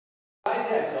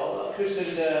outside. Chris and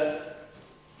he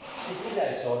did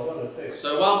outside, one of the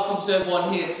So welcome to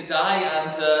everyone here today,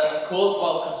 and of course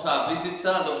welcome to our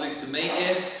visitor. Lovely to meet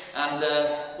you, and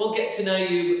we'll get to know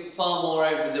you far more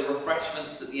over the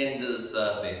refreshments at the end of the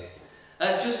service.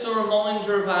 Just a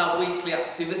reminder of our weekly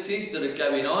activities that are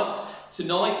going on.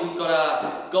 Tonight we've got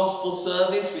our gospel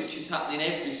service, which is happening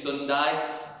every Sunday,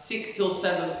 6 till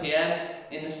 7 p.m.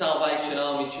 in the Salvation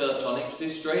Army Church on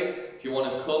Ipswich Street. If you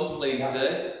want to come, please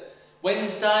do.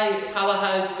 Wednesday,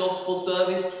 Powerhouse Gospel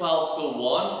Service, 12 till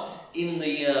 1 in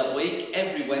the week,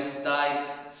 every Wednesday,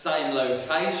 same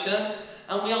location.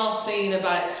 And we are seeing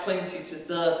about 20 to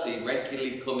 30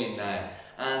 regularly coming now.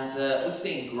 And we're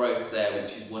seeing growth there,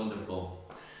 which is wonderful.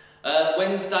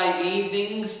 Wednesday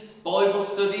evenings, Bible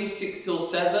studies, 6 till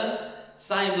 7.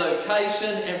 Same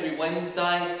location every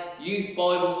Wednesday. Youth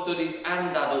Bible studies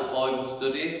and adult Bible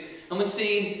studies. And we're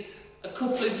seeing a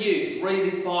couple of youth really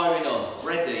firing up,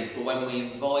 ready for when we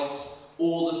invite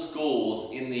all the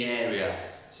schools in the area.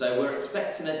 So we're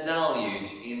expecting a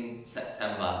deluge in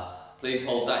September. Please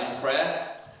hold that in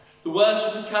prayer. The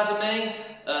Worship Academy,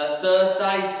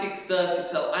 Thursday, 6:30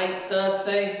 till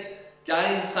 8:30.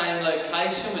 Again, same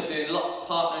location. We're doing lots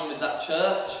partnering with that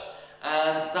church.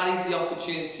 And that is the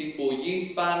opportunity for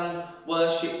youth band,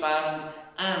 worship band,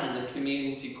 and the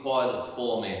community choir that's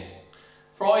forming.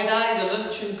 Friday, the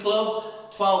Luncheon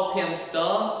Club, 12 p.m.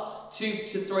 start, £2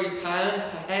 to £3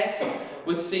 per head.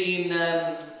 We're seeing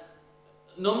a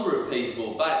number of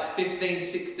people, about 15,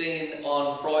 16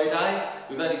 on Friday.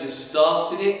 We've only just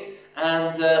started it,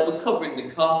 and we're covering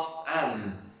the cost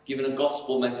and giving a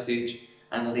gospel message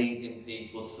and leading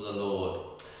people to the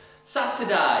Lord.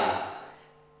 Saturday,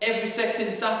 every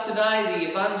second Saturday, the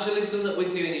evangelism that we're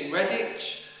doing in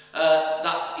Redditch,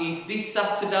 that is this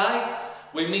Saturday.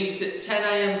 We meet at 10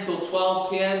 a.m. till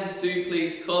 12 p.m. Do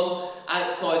please come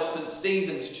outside St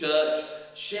Stephen's Church,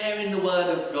 sharing the Word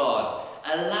of God,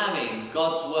 allowing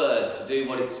God's Word to do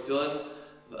what it's done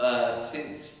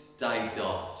since day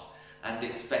dot, and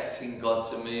expecting God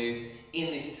to move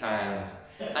in this town.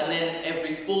 And then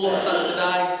every fourth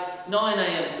Saturday, 9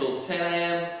 a.m. till 10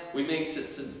 a.m, we meet at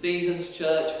St Stephen's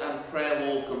Church and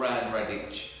prayer walk around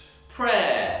Redditch.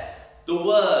 Prayer, the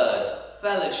Word,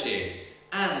 fellowship,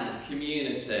 and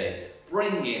community,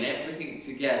 bringing everything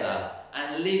together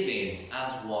and living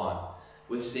as one.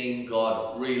 We're seeing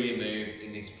God really move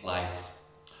in this place.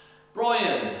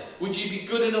 Brian, would you be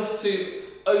good enough to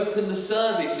open the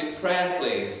service in prayer,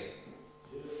 please?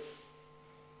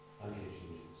 Thank you,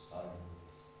 Jesus.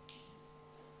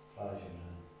 Praise your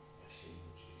name. Bless you,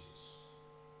 Jesus.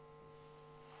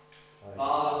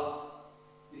 Father,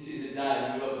 this is a day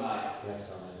you have made. Yes,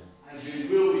 amen. And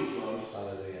we will rejoice.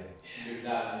 Hallelujah. We've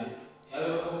done it.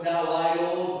 Whatever comes our way,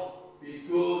 Lord, be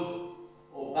good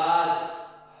or bad,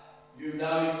 you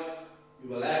know it,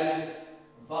 you allow it.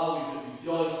 And Father, we just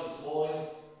rejoice this morning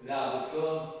that I will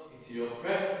come into your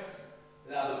presence,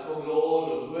 that I will come, Lord,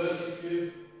 and worship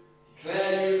you,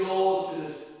 declare you, Lord, to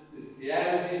the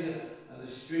houses and the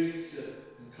streets and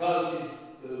closes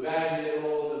that are around here,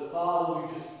 Lord. And Father,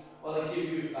 we just want to give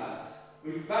you thanks.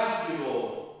 We thank you,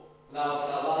 Lord, for our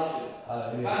salvation.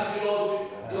 Hallelujah. Thank you, Lord,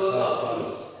 for your love to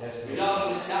us. Yes, We Lord. don't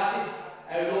understand it,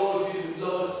 how, Lord, you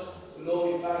love us. But Lord,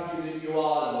 we thank you that you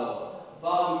are love.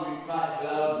 Father, we pray for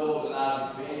those, Lord, that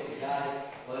are to be here today,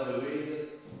 whatever reason.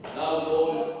 Those,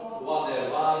 Lord, who want their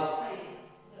way.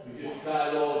 We just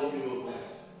pray, Lord, that you will bless.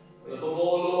 But above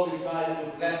all, Lord, we pray that you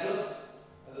will bless us,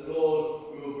 and that,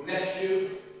 Lord, we will bless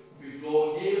you, we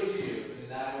draw nearer to you in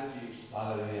the name of Jesus.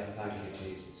 Hallelujah. Thank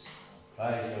you, Jesus.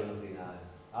 Praise your lovely name.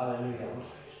 Hallelujah.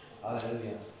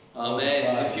 Hallelujah.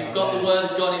 Amen. If you've got the Word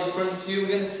of God in front of you, we're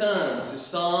going to turn to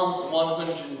Psalm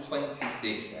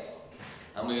 126.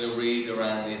 And we're going to read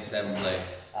around the assembly.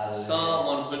 Hallelujah. Psalm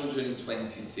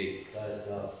 126. Praise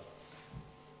God.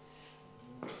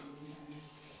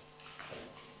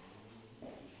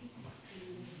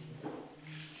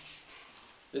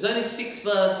 There's only 6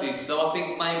 verses, so I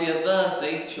think maybe a verse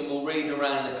each, and we'll read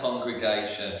around the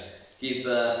congregation. Give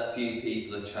a few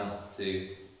people a chance to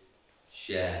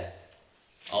share.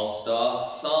 I'll start.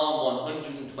 Psalm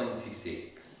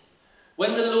 126.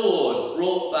 When the Lord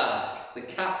brought back the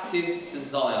captives to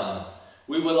Zion,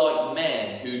 we were like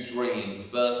men who dreamed.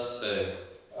 Verse 2.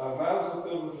 Our mouths are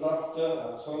filled with laughter,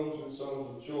 our tongues with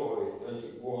songs of joy. And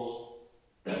it was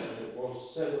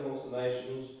said amongst the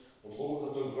nations, the Lord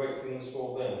has done great things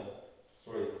for them.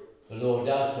 3. The Lord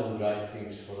has done great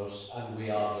things for us, and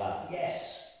we are glad.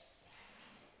 Yes.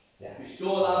 Yeah.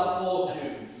 Restore our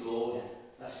fortunes, Lord, Yes.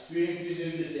 as streams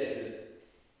renew the desert.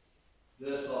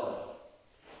 Verse 5.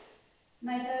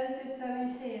 May those who sow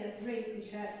in tears reap in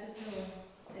shouts of joy.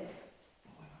 6.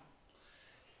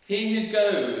 He who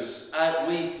goes out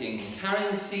weeping,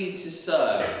 carrying seed to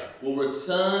sow, will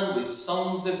return with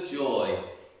songs of joy,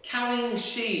 carrying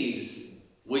sheaves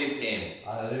with him.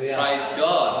 Hallelujah. Praise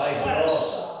God. Praise the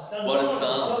Lord. What a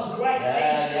psalm.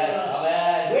 Yes,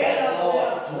 amen. Praise the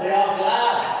Lord. We are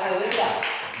glad. Hallelujah.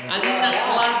 And in that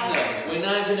gladness, we're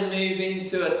now going to move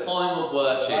into a time of Praise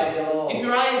worship. the Lord. If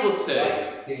you're able to,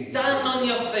 Right. stand on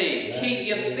your feet, keep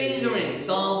your finger in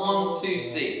Psalm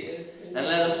 126, and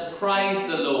let us praise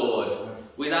the Lord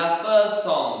with our first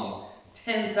song,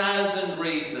 10,000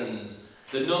 Reasons.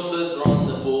 The numbers are on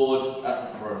the board at the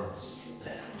front.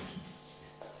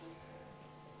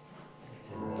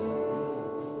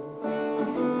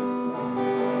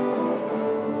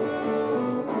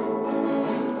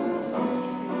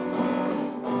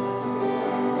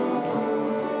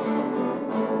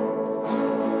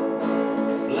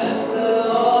 Bless the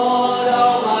Lord,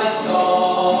 oh my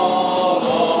soul,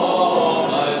 oh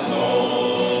my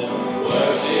soul,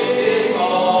 worship His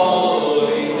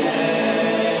holy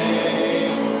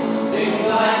name. Sing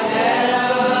like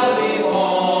never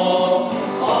before,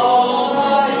 oh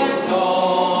my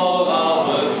soul, I'll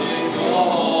worship Your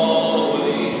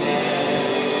holy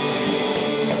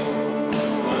name.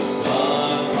 The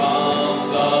sun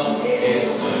comes up,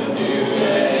 it's a new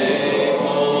day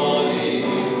for thee.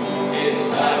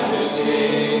 It's time to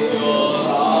sing your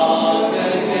song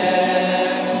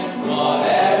again.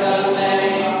 Whatever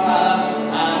may pass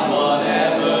and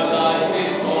whatever lies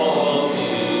before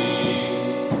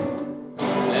me,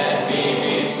 let me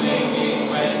be singing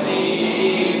when the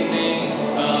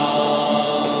evening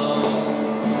comes.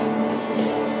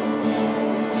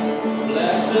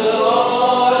 Bless the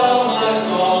Lord, oh my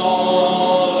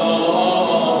soul,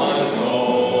 oh my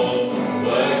soul,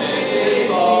 worship His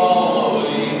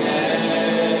holy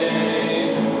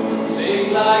name.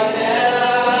 Sing like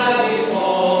never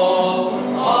before,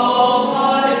 oh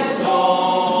my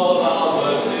soul, I'll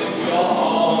worship Your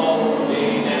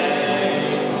holy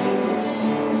name.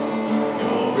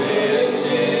 You're rich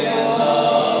in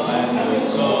love and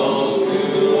You're slow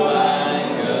to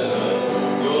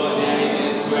anger. Your name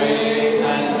is great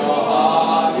and Your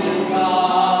heart is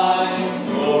kind.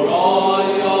 For all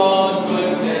Your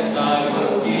goodness I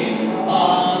will keep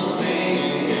on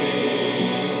singing.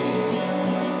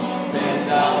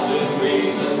 10,000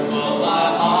 reasons for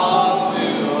my heart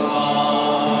to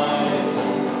find.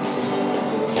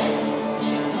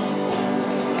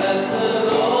 Bless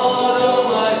the Lord, oh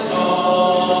my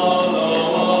soul,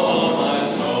 oh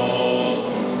my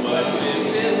soul,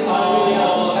 worship His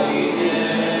holy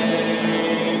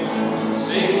name.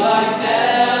 Sing like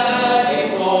never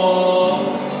before,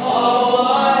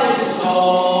 oh my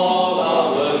soul,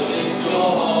 I'll worship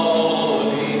Your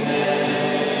holy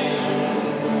name.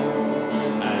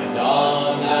 And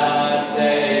on that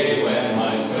day when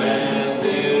my strength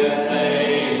is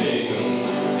failing,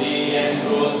 the end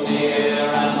draws near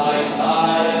and my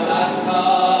time has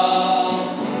come,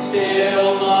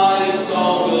 still my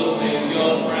soul will sing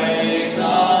Your praise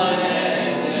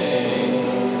unending.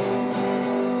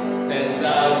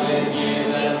 10,000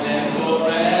 years and then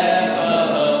forevermore.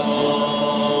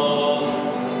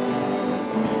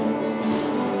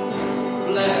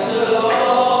 Bless the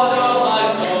Lord, oh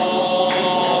my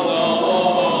soul,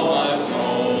 oh my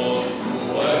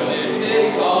soul, worship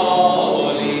His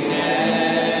holy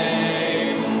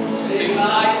name. Sing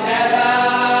like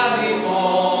never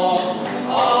before,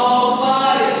 oh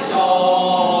my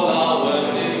soul, I'll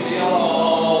worship Your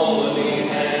holy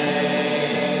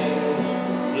name.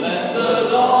 Bless the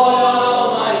Lord, oh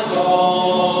my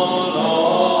soul,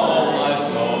 oh my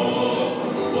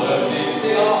soul, worship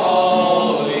Your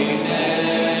holy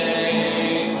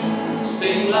name.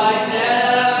 Sing like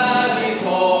never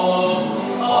before,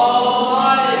 oh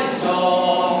my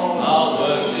soul, I'll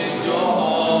worship Your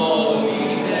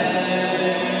holy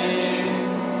name.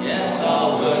 Yes,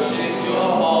 I'll worship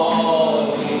Your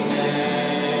holy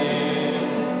name.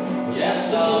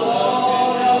 Yes, I'll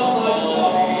worship Your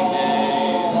holy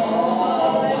name.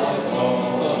 Oh my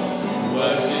soul,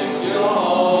 worship Your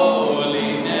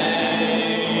holy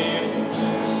name.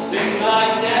 Sing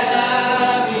like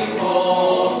never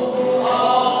before,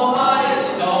 oh my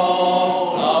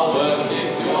soul, I'll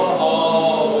worship Your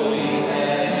holy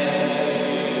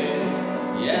name.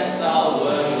 Yes, I'll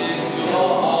worship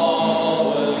Your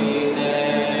holy name.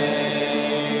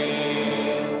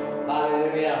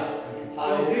 Hallelujah.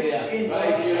 Hallelujah. You're rich in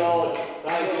Praise You, Lord.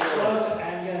 Praise You're You, slow Lord. to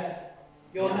anger.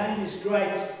 Your name is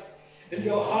great, and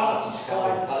Your heart is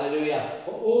kind. Hallelujah.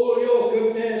 For all Your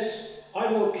goodness, I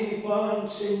will keep on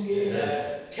singing. Yes.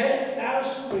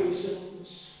 10,000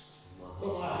 reasons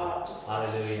for my heart to find.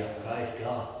 Hallelujah. Praise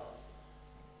God.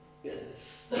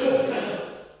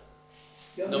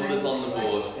 Your Numbers name on is the great.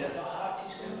 board. Your heart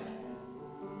is good.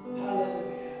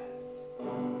 Hallelujah.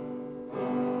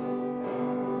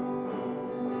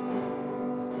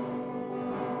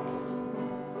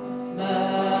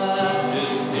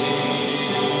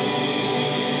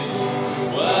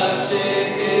 Worship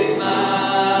His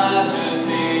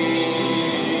majesty.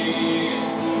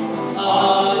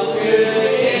 Unto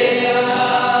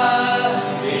Jesus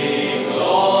be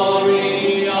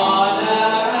glory,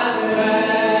 honor, and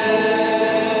praise.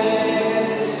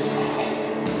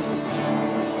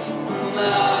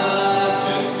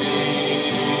 Majesty,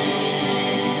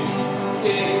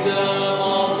 kingdom,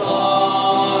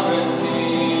 authority,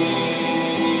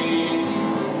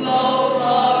 flows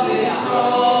from His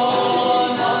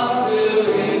throne up to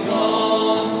His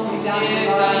own. His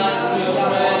and will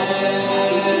reign.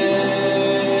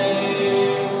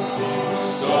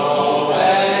 So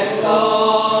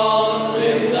exalt,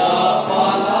 lift up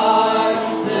on high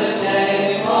the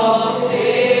name of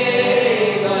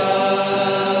Jesus.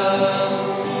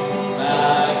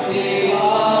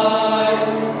 Magnify,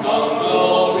 come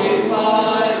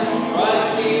glorify, Christ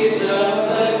Jesus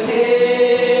the King.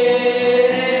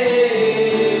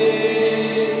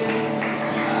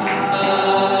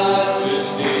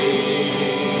 Majesty,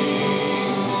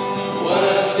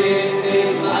 worship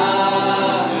His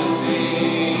majesty.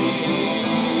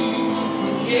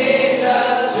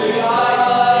 Jesus who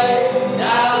died,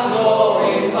 now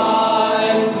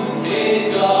glorified,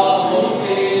 King of all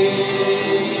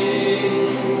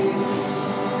kings.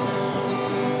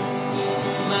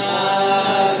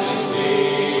 Majesty,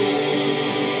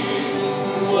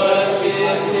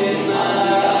 worship His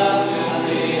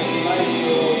majesty.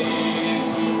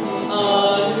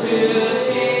 Unto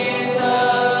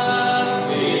Jesus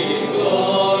be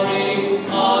glory,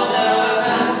 honor,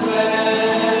 and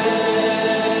praise.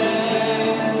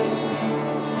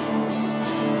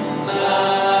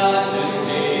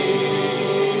 Majesty,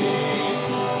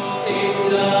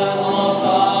 kingdom,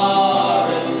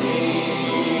 authority,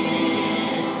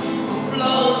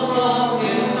 flows from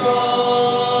His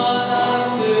throne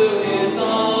unto His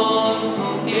own,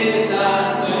 His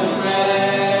anthem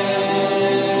praise.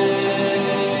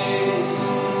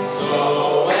 So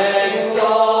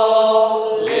exalt,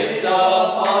 lift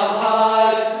up on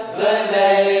high the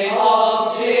name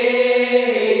of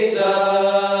Jesus.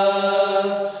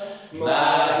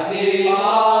 Magnify,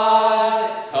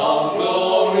 come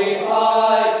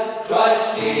glorify, Christ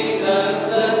Jesus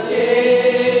the King.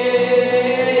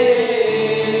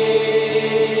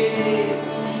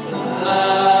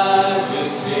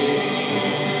 Majesty,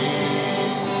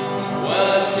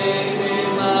 worship His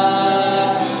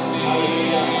majesty.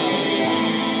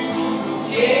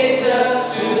 Jesus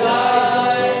who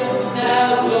died, now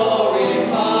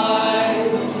glorified,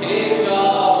 King of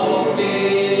all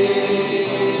kings.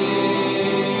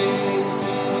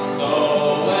 So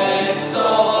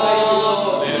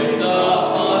exalt, lift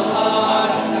up on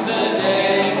high the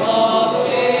name of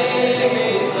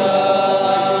Jesus.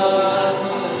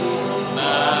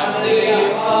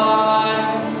 Magnify,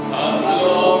 come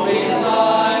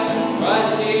glorify,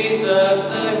 Christ Jesus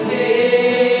the King.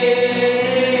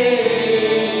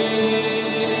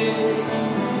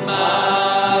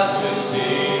 Majesty,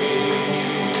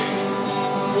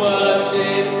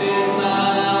 worship His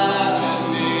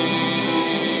majesty.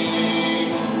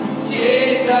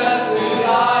 Jesus who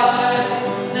died,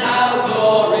 now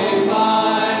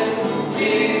glorified,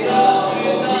 Jesus who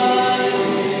died,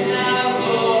 now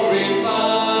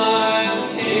glorified,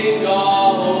 King of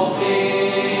all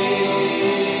kings.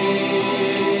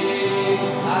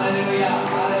 Hallelujah,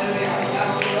 hallelujah.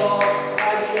 Thank you, Lord.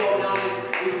 Praise your name.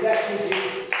 We bless you,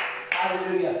 Jesus.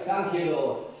 Hallelujah. Thank you,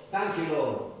 Lord. Thank you,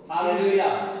 Lord.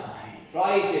 Hallelujah.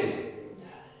 Praise Him.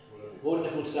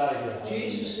 Wonderful Saviour.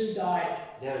 Jesus who died,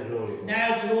 Now glory.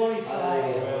 now glorified.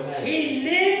 Hallelujah. He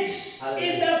lives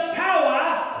Hallelujah. in the power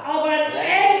of an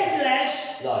endless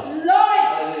Life. life.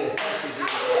 Hallelujah. Thank you,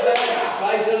 Jesus.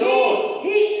 Praise the Lord.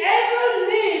 He ever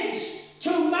lives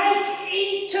to make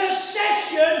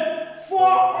intercession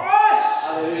for us.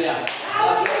 Hallelujah.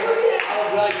 Hallelujah. How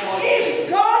great my If Jesus.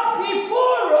 God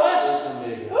before us,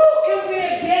 who can be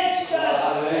against us?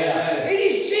 Hallelujah. It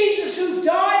is Jesus who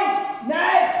died,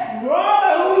 now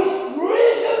rather who is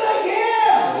risen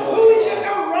again, who is at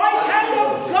the right hand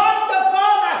of God the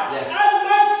Father, Yes. and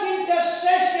makes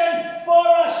intercession for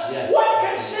us. Yes. What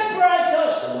can separate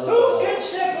us? From the love Who of can God.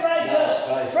 separate No, us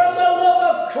Christ. from the love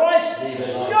of Christ?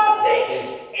 Even life. Nothing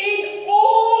in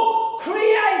all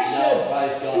creation, No,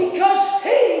 praise God. because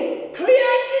He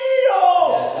created it all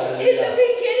Yes, in hallelujah. the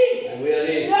beginning. And we are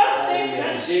His. Nothing Hallelujah.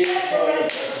 can Jesus,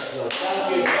 separate us Lord. from Thank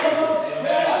the you, love of Jesus.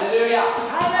 Christ. Hallelujah.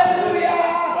 Hallelujah.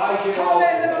 Praise you, Lord.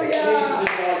 Hallelujah.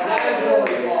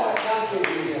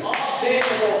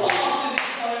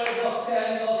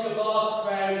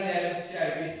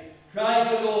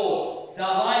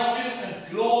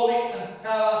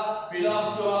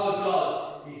 belong to our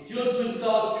God. His judgments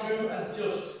are true and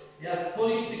just. He has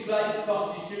punished the great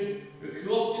prostitute who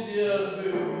corrupted the earth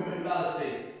with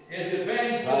immorality. He has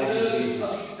avenged the murders of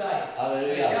his saints.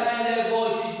 Again their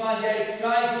voices rang out,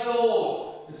 praise the Lord.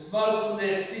 The smoke from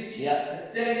their city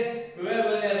ascend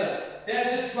forever and ever. Then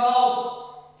the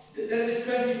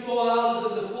 24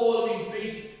 elders and the following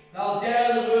beasts fell down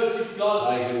the words of God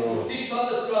who sits on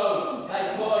the throne. They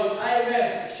cried,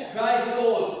 Amen. Praise the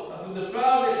Lord. And from the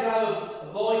throne there came a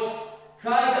voice,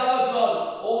 praise our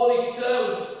God, all his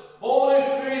servants, all who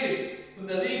fear him, from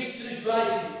the least to the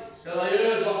greatest. Then I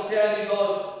heard what sounded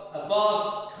like a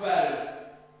vast crowd,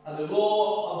 and the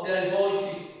roar of their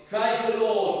voices, praise the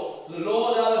Lord, for the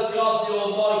Lord our God, the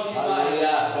Almighty reigns.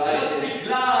 Let us be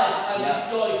glad and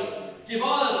rejoice. Give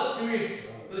honour to him,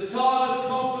 for the time has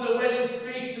come for the wedding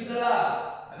feast of the Lamb.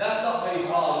 And that's not very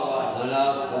far away. No,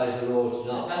 praise the Lord, it's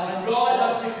not. And the bride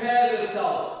has prepared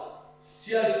herself.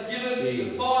 She has given the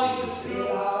finest of true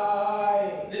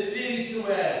linen to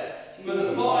wear. For the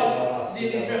fine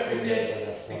linen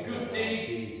represents the good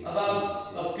deeds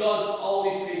of God's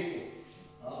holy people.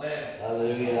 Amen.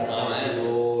 Hallelujah. Thank you,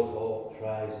 Lord. Oh,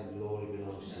 praise and glory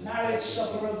belongs to you. Marriage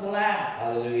supper of the Lamb.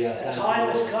 Hallelujah. The time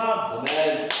has come.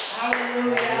 Amen.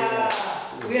 Hallelujah.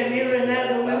 We are nearer now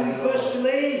than when we first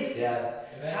believed. Yeah.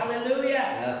 Hallelujah.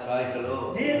 Yeah, praise the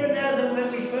Lord. Nearer now than when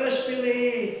we first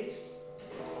believed.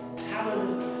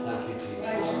 Hallelujah. Thank you, Jesus.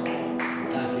 Praise the Lord.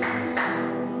 Thank you, Jesus.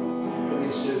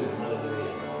 Coming soon. Hallelujah.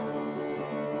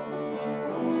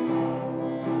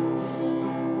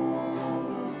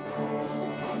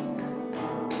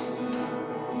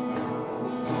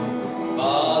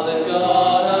 Father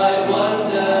God, I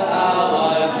wonder how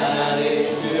I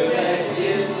managed to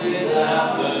exist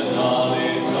without the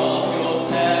knowledge of your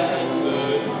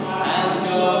parenthood and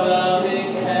your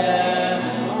loving care.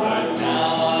 But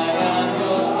now I am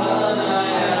your son, I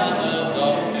am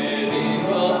adopted in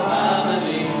your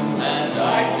family, and I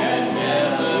can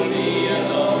never be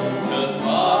alone. 'Cause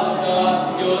Father God,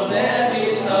 you're there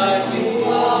beside me. I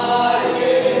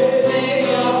will sing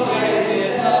your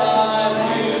praises. I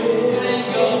will sing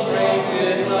your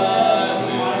praises. I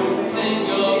will sing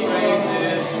your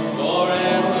praises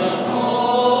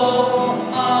forevermore.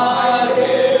 I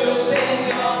will sing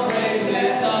your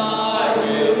praises. I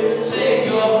will sing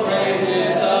your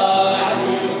praises. I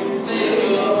will sing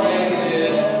your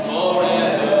praises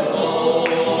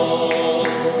forevermore.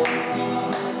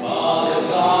 Father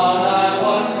God, I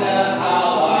wonder how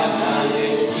I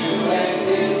managed to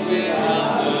exist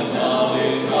without the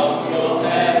knowledge of your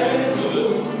parenthood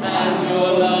and your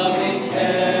loving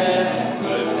care.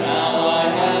 But now I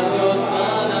am your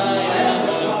son, I am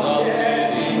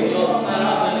adopted in your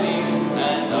family,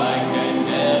 and I can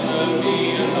never be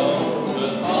alone.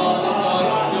 'Cause Father God,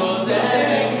 you're there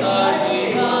beside me.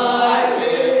 I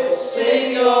will sing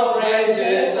your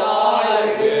praises. I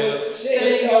will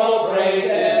sing your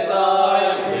praises. I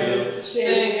will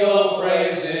sing your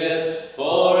praises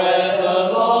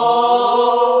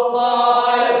forevermore. I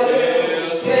will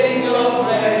sing your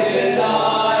praises. I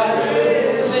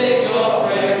will sing your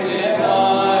praises. I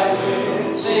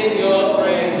will sing your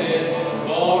praises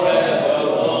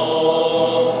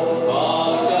forevermore.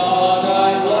 Father God, I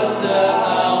wonder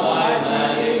how I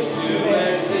managed to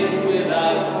exist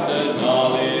without the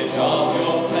knowledge of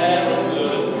your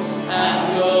parenthood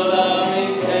and your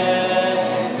loving care.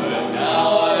 But now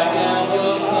I am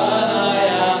your son, I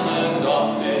am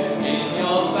adopted in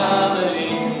your family,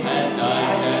 and I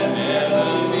can never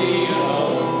be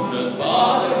alone. 'Cause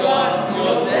Father God,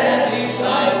 you're there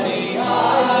beside me. I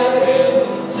will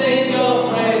sing your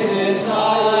praises. I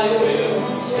will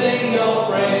sing your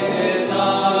praises. I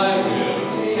will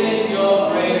sing your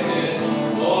praises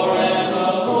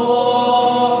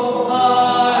forevermore. I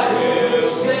will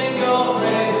sing your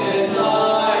praises. I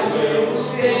will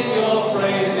sing your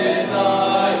praises. I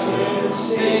will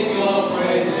sing your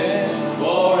praises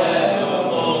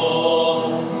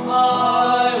forevermore. I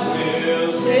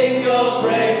will sing your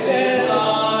praises. I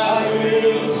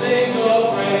will sing your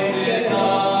praises. I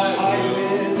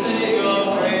will sing your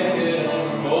praises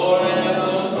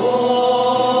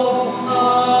forevermore.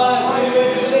 I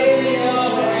will sing your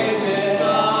praises. I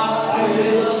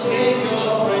will sing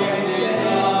your praises. I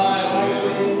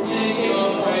will sing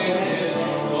your praises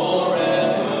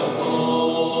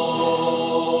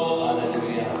forevermore.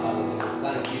 Hallelujah. Hallelujah.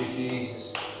 Thank you,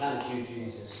 Jesus. Thank you,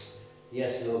 Jesus.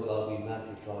 Yes, Lord God, we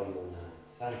magnify your name.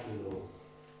 Thank you, Lord.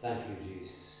 Thank you,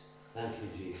 Jesus. Thank you,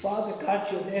 Jesus. Father God,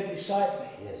 you're there beside me.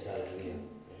 Yes, hallelujah.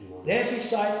 Everyone. There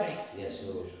beside me. Yes,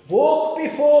 Lord. Walk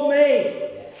before me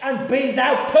Yes. and be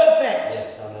thou perfect.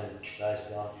 Yes, amen. Praise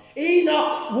God.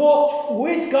 Enoch walked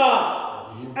with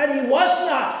God, and he was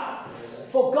not,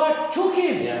 For God took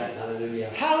him. Yeah, hallelujah.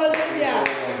 Hallelujah.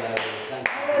 Thank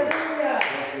you. Hallelujah.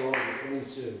 Yes, Lord, we're coming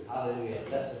through. Hallelujah.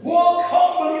 Bless the Walk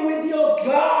humbly with your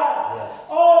God. Yes.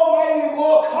 Oh, may we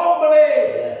walk humbly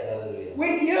Yes, hallelujah.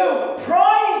 with you.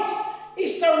 Pride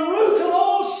is the root of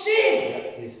all sin. Yeah,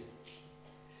 it is.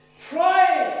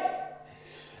 Pride.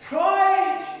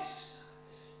 Pride.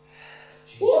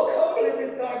 Walk humbly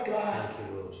with thy God. Thank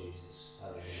you, Lord Jesus.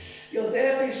 Hallelujah. You're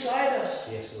there beside us.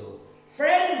 Yes, Lord.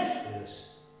 Friend. Yes.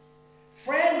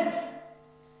 Friend.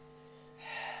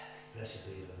 Blessed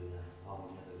be your holy name. I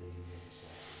will never leave you nor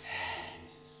forsake you.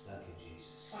 Thank you,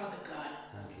 Jesus. Father God.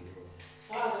 Thank you, Lord.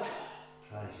 Father God.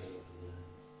 Praise your holy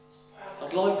name.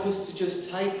 I'd like us to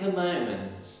just take a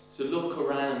moment to look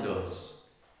around us.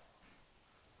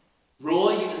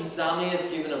 Roy and Zami have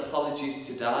given apologies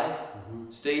today.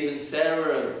 Steve and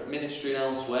Sarah are ministering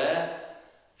elsewhere.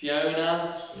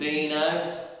 Fiona,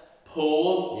 Dino,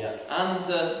 Paul, Yeah.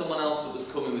 and someone else that was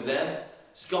coming with them.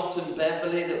 Scott and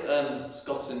Beverly,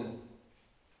 Scott and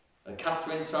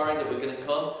Catherine, that were going to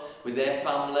come with their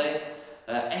family.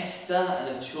 Esther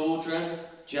and her children.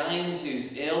 James, who's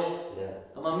ill.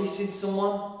 Yeah. Am I missing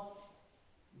someone?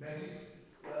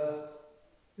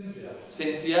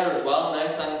 Cynthia as well, no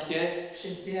thank you.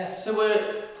 Cynthia. So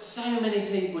we're so many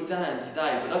people down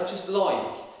today, but I'd just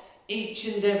like each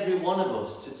and every one of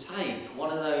us to take one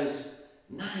of those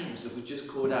names that we just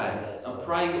called out and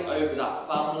pray over that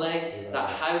family, that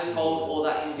household or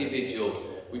that individual.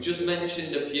 We just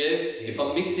mentioned a few. If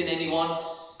I'm missing anyone,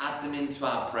 add them into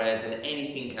our prayers and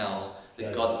anything else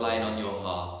that God's laying on your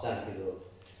heart. Thank you, Lord.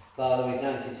 Father, we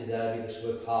thank you today because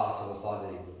we're part of a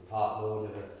body, we're part,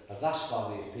 Lord, of a vast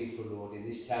body of people, Lord, in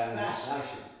this town and this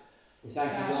nation. We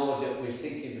thank you, Lord, that we're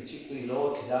thinking particularly,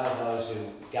 Lord, today of those who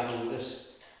gather with us.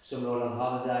 Some, Lord, on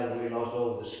holiday. We realise,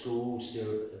 Lord, the schools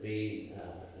still being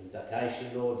in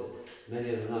vacation, Lord, that many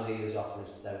of them not here as often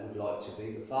as they would like to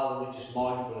be. But Father, we're just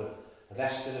mindful of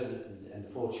Esther and the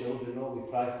 4 children, Lord.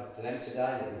 We pray for them today,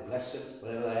 that you bless them,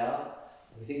 wherever they are.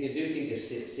 We do think of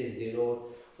Cynthia, Lord,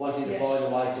 wanting to find a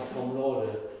way to come, Lord.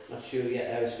 Not sure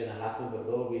yet how it's going to happen, but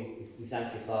Lord, we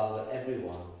thank you, Father, for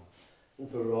everyone. And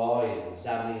for Roy and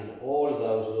Sammy and all of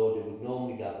those, Lord, who would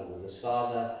normally gather with us.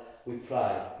 Father, we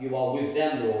pray. You are with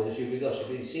them, Lord, as you're with us. You've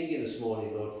been singing this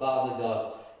morning, Lord. Father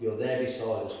God, you're there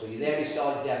beside us. But you're there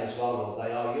beside them as well, Lord.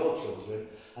 They are your children.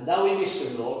 And though we miss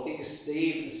them, Lord, think of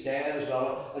Steve and Sarah as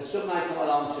well. And some may come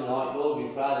along tonight, Lord. We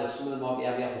pray that some of them might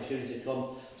have the opportunity to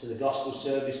come to the gospel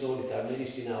service, Lord, if they're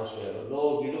ministering elsewhere. But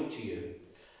Lord, we look to you.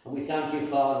 And we thank you,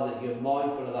 Father, that you're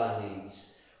mindful of our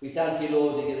needs. We thank you,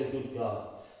 Lord, that you're a good God.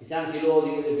 We thank you, Lord,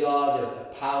 that you're the God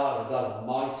of power, a God of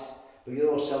might, but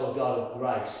you're also a God of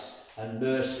grace and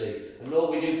mercy. And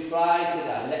Lord, we do pray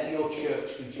today, let your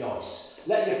church rejoice.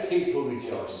 Let your people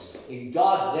rejoice in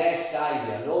God, their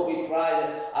Saviour. Lord, we pray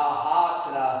that our hearts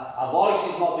and our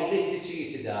voices might be lifted to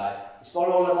you today. Despite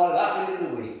all that might have happened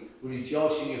in the week, we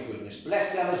rejoice in your goodness.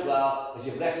 Bless them as well as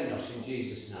you're blessing us in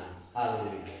Jesus' name.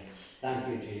 Hallelujah. Thank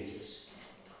you, Jesus.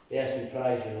 Yes, we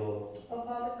praise you, Lord. Oh,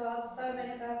 Father God, so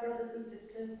many of our brothers and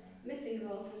sisters missing,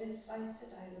 Lord, from this place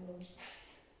today, Lord.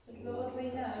 But Lord, we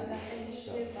know that they need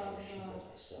you, Father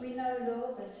God. We know,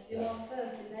 Lord, that you are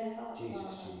first in their hearts,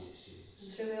 Father.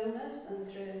 And through illness and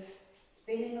through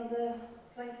being in other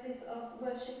places of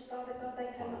worship, Father God, they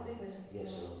cannot be with us,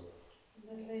 Lord.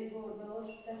 But Lord,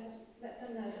 let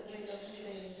them know that we love them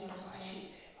dearly, Father God.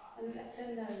 And let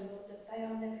them know, Lord, that they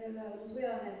are never alone, as we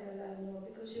are never alone,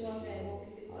 Lord, because you are there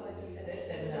walking beside us every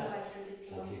step of the way through this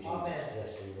life. Amen.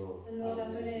 And Lord,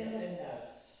 as we kneel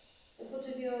at the foot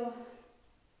of your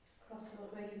cross, Lord,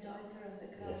 where you died for us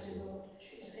at Calvary, Lord,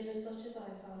 for sinners such as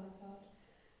I, Father God.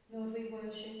 Lord, we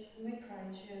worship and we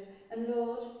praise you. And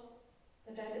Lord,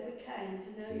 the day that we came to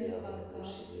know you, Father God,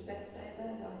 was the best day of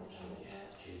our lives, Father God.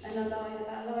 And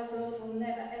our lives, Lord, will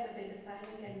never ever be the same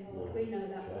again, Lord. We know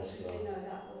that, Lord, and you know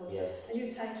that, Lord. And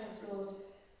you take us, Lord,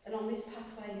 and on this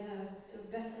pathway now to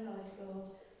a better life,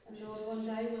 Lord. And Lord, one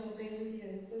day we will be with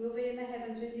you. We will be in the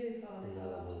heavens with you, Father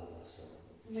God.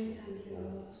 And we thank you,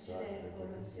 Lord, you're there for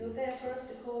us. You're there for us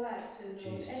to call out to,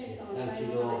 Lord, anytime, day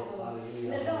or night, Lord.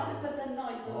 In the darkness of the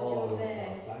night, Lord, you're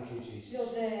there.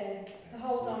 You're there to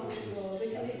hold on to, Lord. We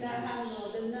can lift our hand,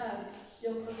 Lord, and know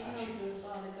you're looking onto us,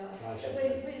 Father God. That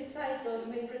we're safe, Lord,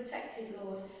 and we're protected,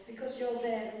 Lord, because you're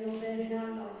there and you're there in our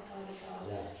lives, Father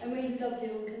God. And we love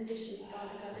you unconditionally,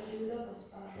 Father God, as you love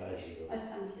us, Father. I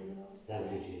thank you, Lord.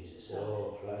 Thank you, Jesus.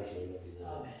 Oh, praise your lovely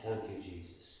name. Thank you,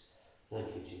 Jesus.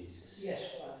 Thank you, Jesus. Yes,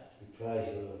 Father. We praise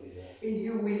your lovely name. In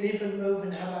you we live and move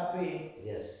and have our being.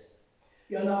 Yes.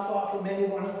 You're not far from any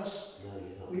one of us. No,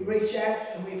 you're not. We reach out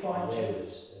and we find you.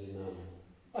 Every moment.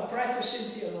 I pray for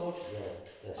Cynthia, Lord.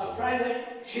 Yeah. I pray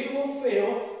that she will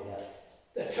feel Yeah.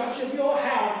 the touch of your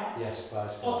hand Yes,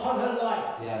 praise God. upon her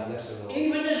life. Yeah, bless the Lord.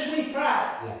 Even as we pray,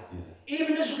 Yeah.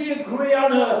 even as we agree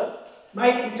on earth, may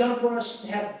it be done for us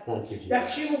in heaven. Thank you, Jesus. That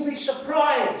she will be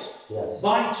surprised Yes.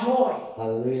 by joy.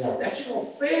 Hallelujah. That she will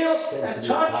feel the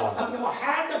touch of your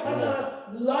hand upon her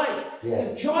life. Yeah.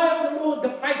 The joy of the Lord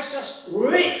that makes us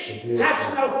rich,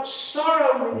 has no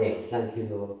sorrow with Yes, it. thank you,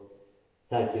 Lord.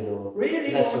 Thank you, Lord.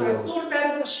 Really, Bless Lord, the I Lord. thought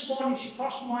about it this morning. She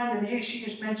crossed my mind, and here she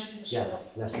is mentioned this Yeah, morning.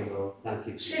 bless the Lord. Thank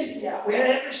you. Cynthia,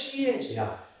 wherever she is,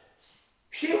 Yeah.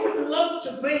 she would love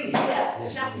to be here,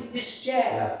 Yes, sat in this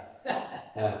chair.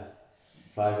 Yeah.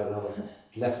 Praise the Lord.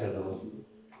 Bless the Lord.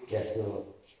 Yes, Lord.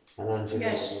 And Angela,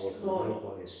 Yes, Lord.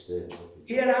 Holy Spirit.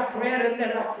 Hear our prayer and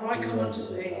let our cry come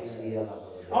unto thee.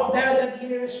 O thou that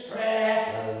hearest prayer.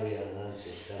 Hallelujah. And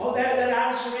answers. O thou that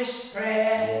answerest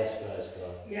prayer. Yes, praise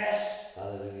God. Yes.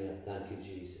 Hallelujah. Thank you,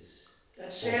 Jesus.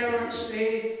 That Sarah and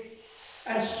Steve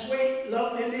and sweet,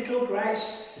 lovely little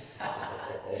Grace,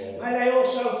 may they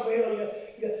also feel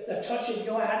the touch of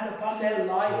your hand upon their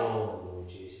life. Oh, Lord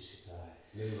Jesus, we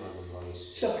pray. Move on the Holy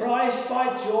Spirit. Surprised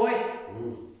by joy.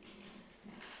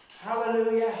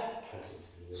 Hallelujah.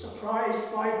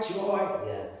 Surprised by joy.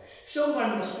 Yeah.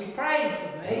 Someone must be praying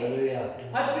for me. Hallelujah.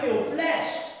 I feel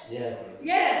blessed. Yeah.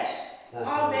 Yes. Thank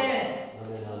Amen.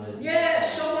 you. Amen.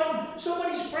 Yes,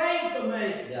 someone is praying for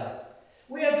me. Yeah.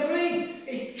 We agree.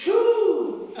 If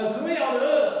two agree on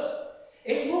earth,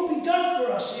 it will be done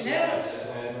for us in heaven.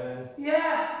 Amen.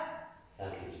 Yeah.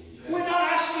 Thank you, Jesus. We're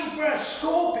not asking for a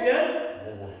scorpion.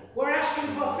 No. We're asking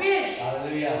for fish.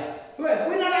 Hallelujah.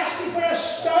 We're not asking for a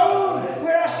stone.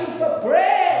 We're asking for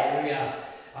bread. Hallelujah.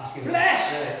 Asking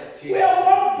Blessed. We are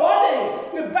one body.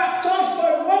 We're baptized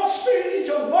by one Spirit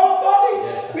into one body.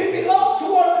 Yes, We belong to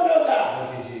one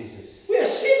another. Thank you, Jesus. We are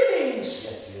siblings.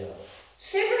 Yes, we are.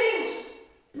 Siblings.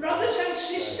 Brothers and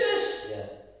sisters. Yeah.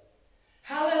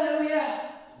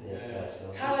 Hallelujah. Yeah. Praise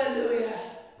God. Hallelujah.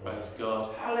 Praise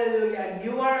God. Hallelujah. And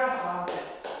you are our Father.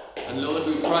 And Lord,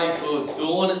 we pray for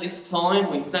Dawn at this time.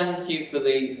 We thank you for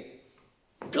the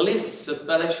glimpse of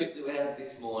fellowship that we had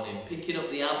this morning, picking up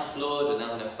the amp, Lord, and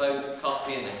having a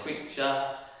photocopy and a quick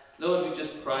chat. Lord, we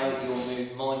just pray that you'll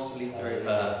move mightily through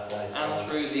her and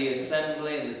through the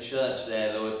assembly and the church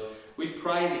there, Lord. We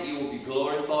pray that you will be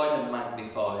glorified and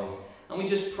magnified. And we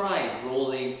just pray for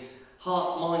all the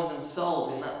hearts, minds and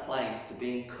souls in that place to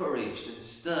be encouraged and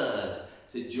stirred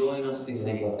to join us this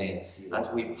evening as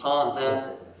we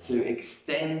partner to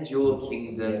extend your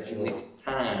kingdom in this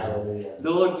town.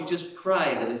 Lord, we just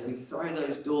pray that as we throw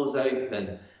those doors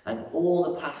open and all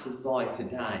the passers-by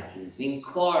today, the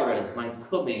inquirers may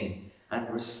come in and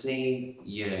receive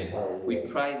you. We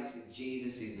pray this in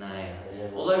Jesus' name.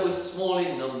 Although we're small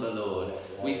in number, Lord,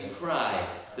 we pray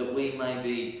that we may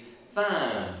be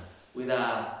found with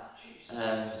our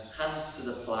hands to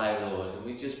the plough, Lord, and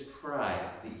we just pray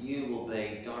that you will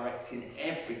be directing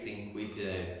everything we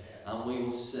do, and we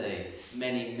will see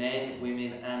many men,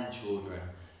 women and children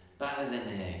bow the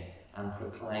knee and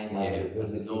proclaim you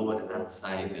as the Lord and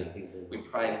Saviour. We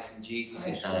pray this in Jesus'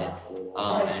 name.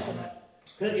 Amen.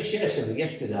 Can I just share something?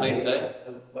 Yesterday, Please do.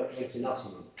 I went to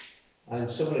Nottingham,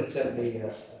 and someone had sent me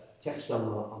a text on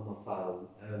my phone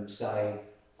saying,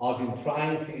 I've been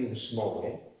praying for you this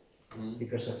morning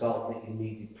because I felt that you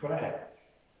needed prayer,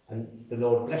 and the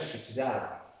Lord bless you today.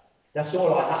 That's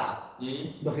all I had,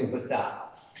 nothing but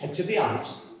that. And to be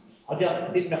honest, I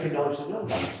didn't recognise the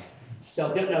number,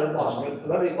 so I don't know who it was. But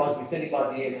whoever it was, if it's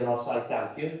anybody here, then I'll say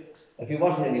thank you. If it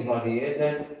wasn't anybody here,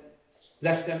 then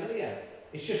bless them here.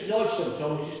 It's just nice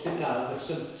sometimes just to know that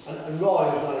some. And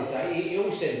Roy was on it. He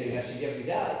always sends me a message every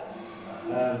day.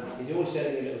 He'd always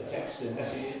send me a little text and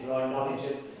message, and I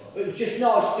nodded. But it was just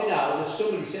nice to know that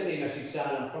somebody sent me a message saying,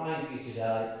 I'm praying for you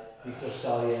today because I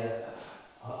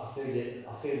feel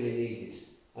you need it.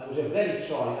 And it was a very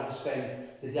trying. I had to spend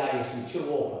the day listening to 2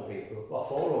 awful people, well,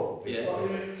 4 awful people. Yeah, I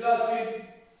think it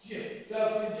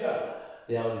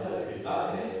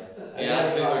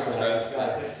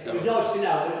was nice to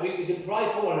know that we can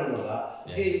pray for one another.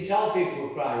 Yeah. You can tell people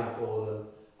we're praying for them,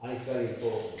 and it's very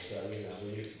important. So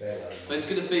we need to bear that. But it's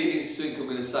going to feed into something I'm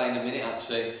going to say in a minute,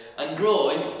 actually. And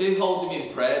Roy, do hold him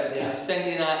in prayer because he's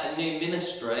sending out a new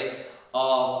ministry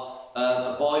of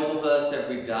a Bible verse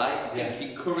every day. I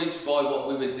think encouraged by what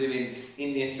we were doing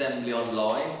in the assembly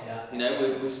online. Yeah.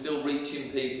 We're still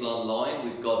reaching people online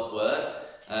with God's word.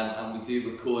 And we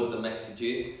do record the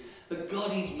messages. But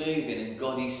God is moving and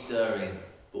God is stirring.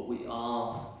 But we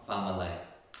are family.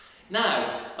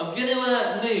 Now, I'm going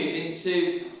to move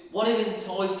into what I've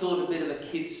entitled a bit of a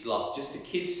kid's slot, just a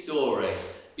kid's story.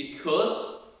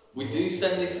 Because We do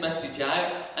send this message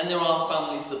out, and there are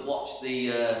families that watch the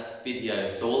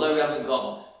videos. So although we haven't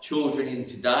got children in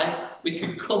today, we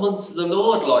can come unto the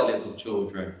Lord like little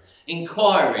children,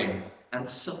 inquiring and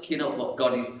sucking up what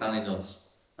God is telling us.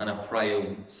 And I pray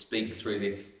He'll speak through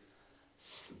this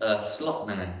slot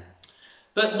now.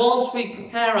 But whilst we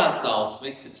prepare ourselves for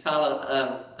me to tell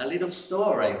a little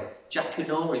story, Jack and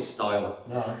Nori style,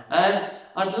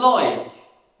 I'd like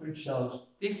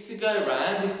this to go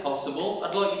round if possible.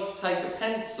 I'd like you to take a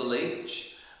pencil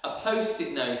each, a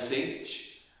post-it note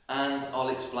each, and I'll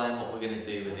explain what we're going to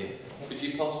do with it. Could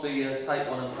you possibly take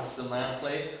one and pass them out,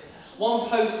 please? One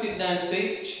post-it note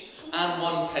each and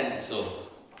one pencil,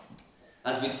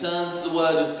 as we turn to the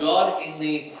Word of God in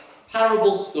these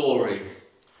parable stories.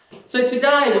 So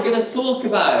today we're going to talk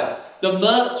about the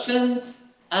merchant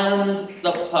and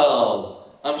the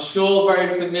pearl. I'm sure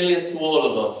very familiar to all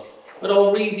of us, but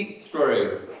I'll read it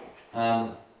through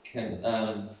and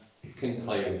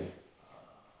conclude.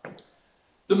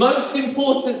 The most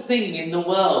important thing in the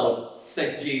world,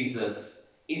 said Jesus,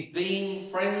 is being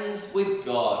friends with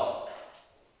God.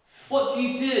 What do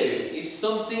you do if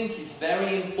something is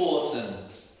very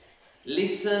important?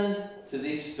 Listen to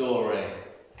this story.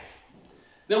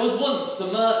 There was once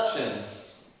a merchant.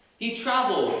 He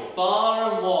travelled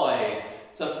far and wide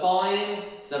to find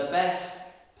the best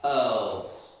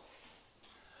pearls.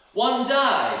 One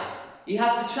day, he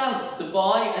had the chance to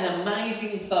buy an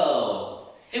amazing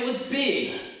pearl. It was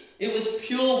big, it was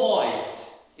pure white,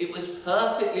 it was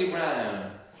perfectly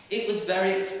round, it was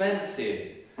very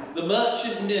expensive. The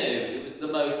merchant knew it was the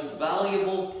most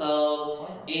valuable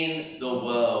pearl in the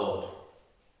world.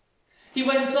 He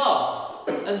went off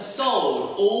and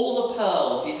sold all the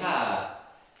pearls he had.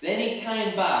 Then he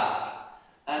came back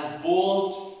and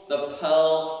bought the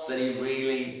pearl that he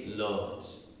really loved.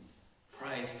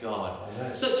 Praise God.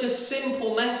 Amen. Such a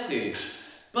simple message,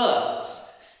 but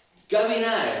going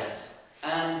out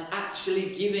and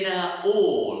actually giving our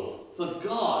all for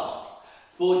God,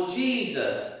 for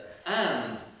Jesus,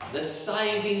 and the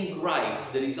saving grace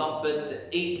that is offered to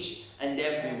each and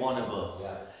every one of us.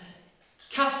 Yeah.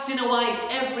 Casting away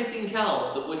everything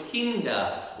else that would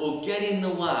hinder or get in the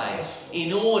way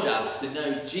in order to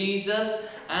know Jesus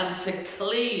and to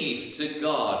cleave to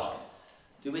God.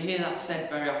 Do we hear that said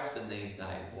very often these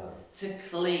days? No. To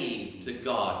cleave to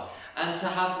God and to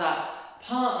have that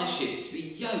partnership, to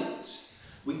be yoked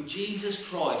with Jesus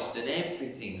Christ and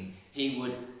everything He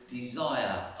would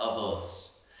desire of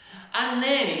us. And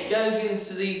then it goes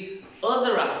into the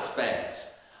other aspect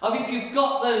of, if you've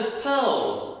got those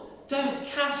pearls, don't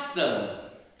cast them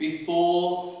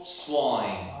before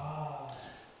swine.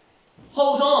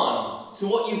 Hold on to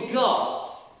what you've got.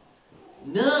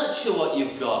 Nurture what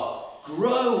you've got.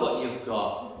 Grow what you've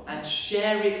got. And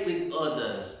share it with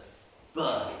others.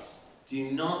 But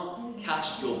do not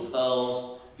cast your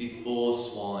pearls before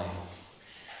swine.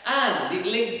 And it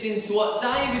links into what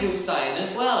David was saying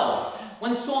as well.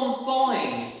 When someone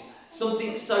finds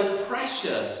something so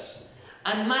precious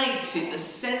and makes it the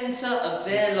centre of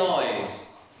their lives,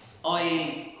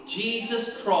 i.e.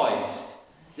 Jesus Christ,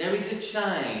 there is a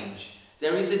change,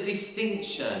 there is a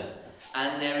distinction,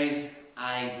 and there is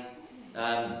a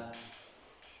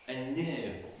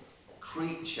new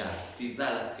creature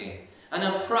developing. And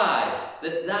I pray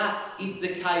that that is the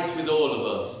case with all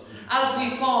of us. As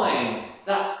we find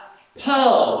that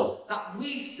pearl, that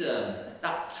wisdom,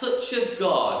 that touch of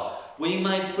God, we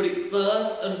may put it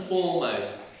first and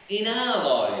foremost in our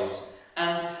lives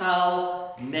and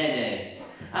tell many.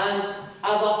 And as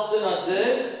often I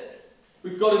do,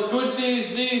 we've got a good news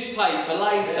newspaper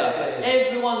later for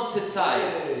everyone to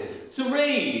take, to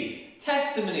read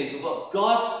testimonies of what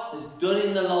God has done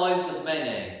in the lives of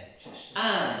many,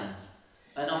 and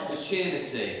an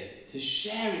opportunity to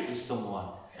share it with someone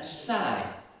and say,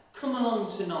 come along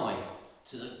tonight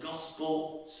to the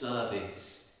gospel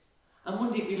service. And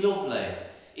wouldn't it be lovely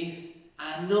if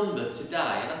our number today,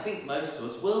 and I think most of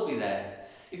us will be there,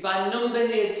 if our number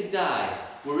here today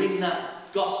were in that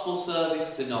gospel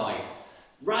service tonight,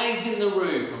 raising the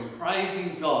roof and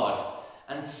praising God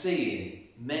and seeing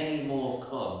many more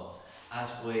come as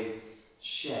we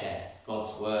share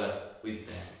God's word with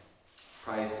them.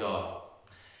 Praise God.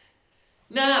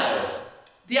 Now,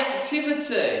 the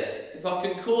activity, if I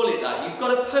can call it that, you've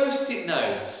got a post-it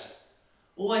note.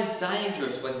 Always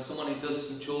dangerous when someone who does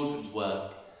some children's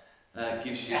work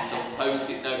gives you some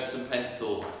post-it notes and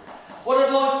pencils. What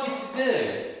I'd like you to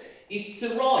do is to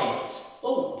write.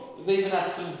 Oh, we've even had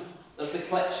some of the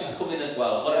collection come in as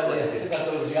well.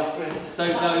 So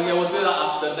no, we'll do that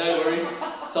after, no worries.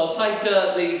 So I'll take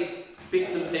the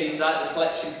bits and pieces out, the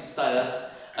collection can stay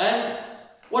there.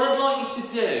 What I'd like you to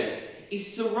do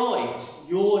is to write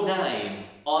your name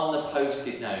on the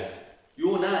post-it note.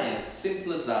 Your name,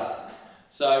 simple as that.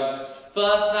 So,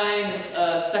 first name,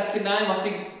 second name, I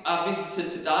think our visitor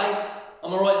today,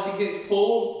 am I right in thinking it's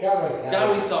Paul?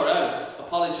 Gary, sorry,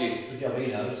 apologies. Good job,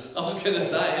 he knows. I was going to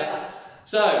say, yeah.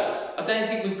 So, I don't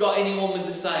think we've got anyone with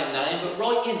the same name, but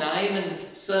write your name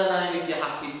and surname if you're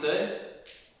happy to.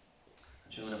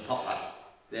 Actually, I'm going to pop that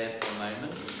there for a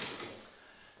moment.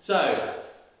 So,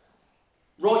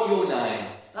 write your name.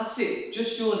 That's it,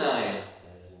 just your name.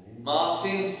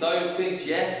 Martin, Sophie,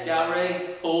 Jeff,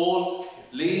 Gary, Paul,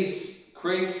 Liz,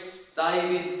 Chris,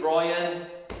 David, Brian,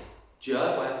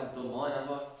 Joe, I haven't done mine, have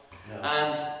I? No.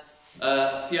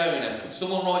 And Fiona. Could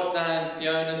someone write down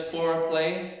Fiona's for her,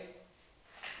 please?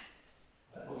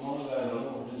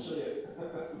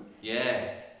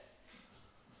 Yeah.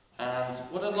 And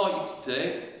what I'd like you to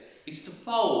do is to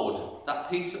fold that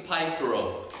piece of paper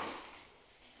up.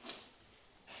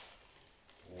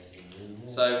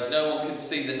 So no one can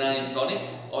see the names on it,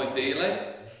 ideally.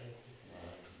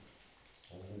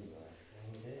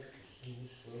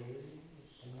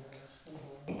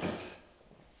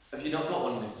 Have you not got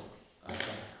one of these?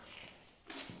 Okay.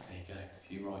 There you go.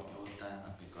 If you write yours down,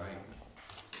 that'd be great.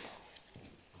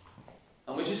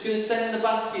 And we're just going to send the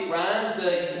basket round.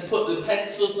 You can put the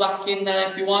pencils back in now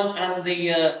if you want, and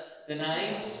the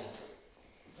names.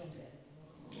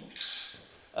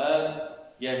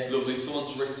 Yeah, it's lovely.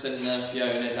 Someone's written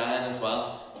Fiona down as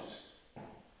well.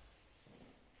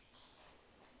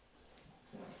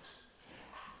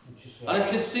 And I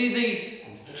can see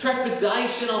the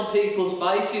trepidation on people's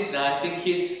faces now,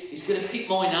 thinking he's going to pick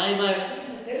my name out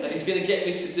and he's going to get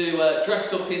me to do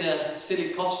dress up in a silly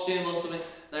costume or something.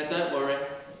 No, don't worry.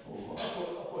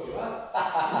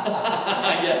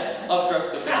 Yeah, I've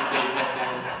dressed up in a silly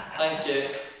costume. Thank you.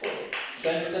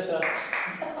 Trendsetter.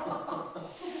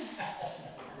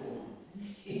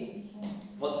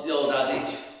 What's the old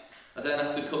adage? I don't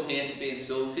have to come here to be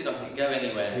insulted, I can go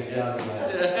anywhere. We can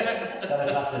anywhere. Got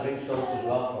a glass of insult as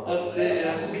well, probably. That's it, yeah.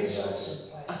 That's a bit sauce.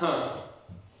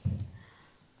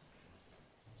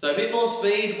 So a bit more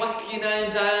speed, whack your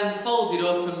name down, fold it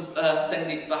up and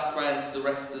send it back round to the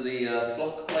rest of the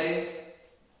flock, please.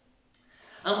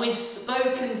 And we've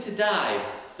spoken today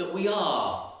that we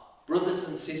are brothers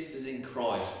and sisters in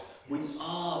Christ. We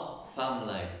are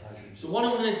family. So what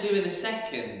I'm going to do in a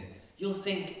second, you'll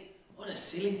think, what a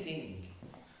silly thing.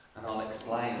 And I'll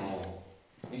explain all.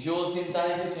 Is yours in,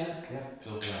 David? Yeah?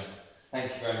 Yeah.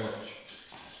 Thank you very much.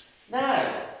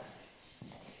 Now,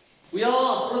 we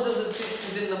are brothers and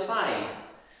sisters in the faith,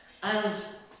 and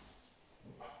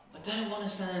I don't want to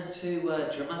sound too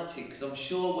dramatic, because I'm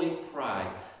sure we pray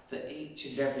for each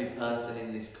and every person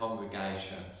in this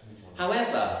congregation.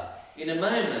 However, in a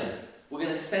moment, we're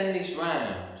going to send this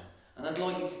round, and I'd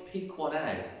like you to pick one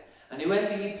out. And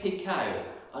whoever you pick out,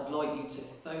 I'd like you to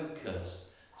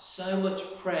focus so much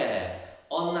prayer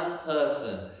on that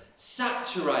person.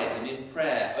 Saturate them in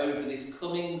prayer over this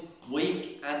coming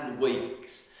week and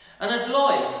weeks. And I'd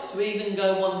like to even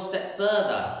go one step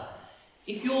further.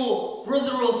 If your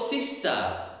brother or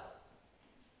sister,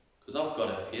 because I've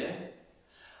got a few,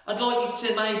 I'd like you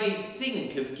to maybe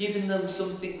think of giving them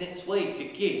something next week,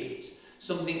 a gift,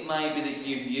 something maybe that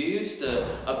you've used,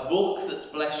 a book that's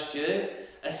blessed you,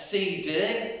 a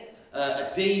CD,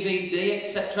 a DVD,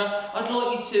 etc. I'd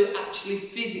like you to actually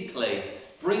physically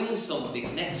bring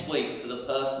something next week for the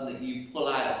person that you pull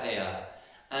out of here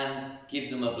and give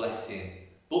them a blessing.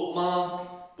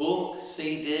 Bookmark, book,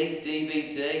 CD,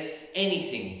 DVD,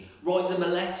 anything. Write them a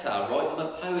letter, write them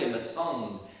a poem, a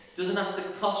song. Doesn't have to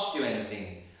cost you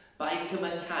anything. Bake them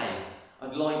a cake.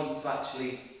 I'd like you to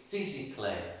actually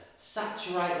physically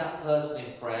saturate that person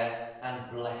in prayer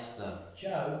and bless them.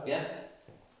 Joe, Yeah?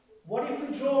 what if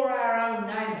we draw our own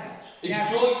name out? If Now, you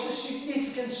draw what's the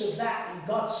significance of that in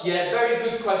God's sight? Yeah, very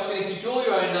good question. If you draw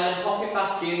your own name, pop it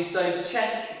back in. So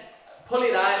check, pull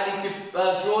it out, and if you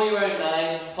draw your own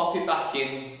name, pop it back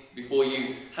in before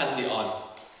you hand it on.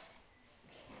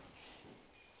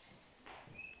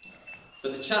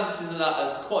 But the chances of that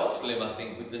are quite slim, I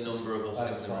think, with the number of us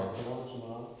in the room.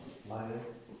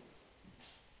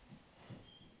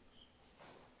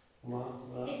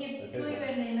 If you draw your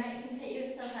own name out, you can take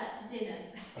yourself out to dinner.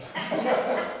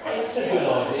 That's a good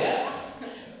idea.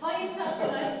 Buy yourself a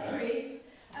nice treat.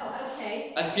 Oh,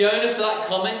 okay. And Fiona, for that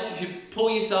comment, if you pull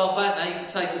yourself out now, you can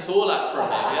take us all out for a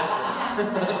bit,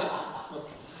 yeah?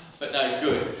 But no,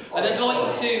 good. And I'd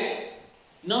like you to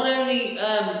not only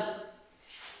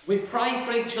we pray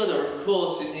for each other, of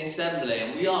course, in the assembly,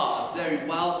 and we are a very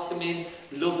welcoming,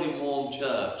 loving, warm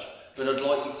church. But I'd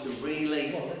like you to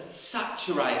really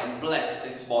saturate and bless.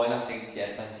 It's fine, I think.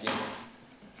 Yeah, thank you.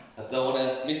 I don't want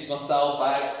to miss myself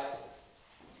out.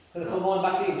 Can I put mine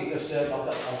back in because I've got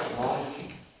mine?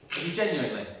 Are you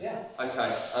genuinely? Yeah.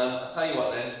 Okay, I'll tell you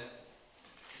what then.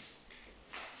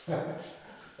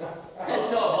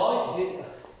 Good job, boy.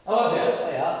 Oh, yeah,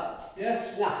 they are.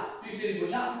 Yeah. Snap. You said it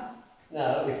was that.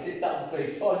 No, we sit down 3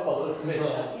 times by the looks of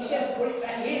it. He said put it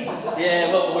back in. Yeah,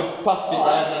 well, we passed it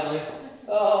round, haven't we?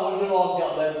 Oh, I wonder what I've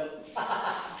got then.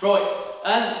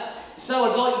 Right, so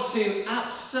I'd like you to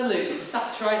absolutely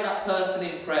saturate that person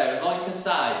in prayer. And like I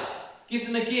say, give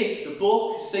them a gift, a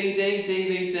book, CD,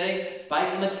 DVD, bake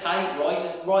them a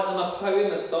cake, write them a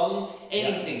poem, a song,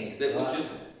 anything that would just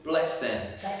bless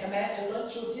them. Take them out to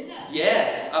lunch or dinner.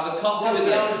 Yeah, have a coffee with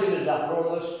them. going to that for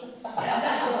all of us. Yeah,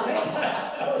 that's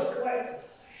right. That was great.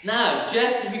 Now,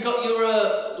 Jeff, have you got your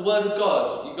the Word of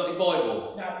God? You've got your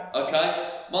Bible? No. Okay.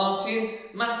 Martin,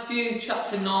 Matthew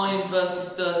chapter 9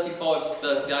 verses 35 to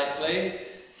 38, please.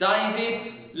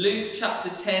 David, Luke chapter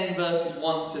 10 verses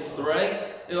 1 to 3.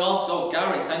 Who else? Oh,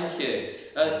 Gary, thank you.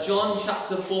 John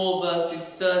chapter 4 verses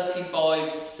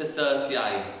 35 to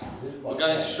 38. We're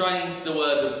going straight into the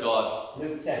Word of God.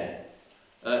 Luke 10.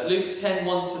 Luke 10,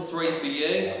 1 to 3 for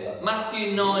you.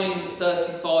 Matthew 9,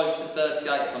 35 to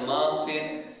 38 for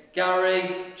Martin.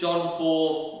 Gary, John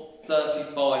 4,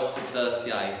 35 to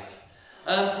 38.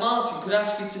 Martin, could I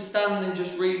ask you to stand and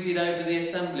just read it over the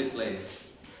assembly, please?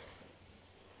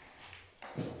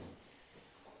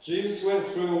 Jesus went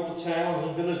through all the towns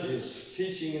and villages,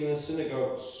 teaching in the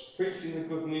synagogues, preaching the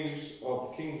good news of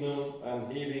the kingdom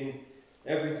and healing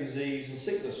every disease and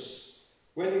sickness.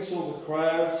 When he saw the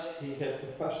crowds, he had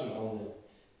compassion on them,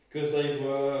 because they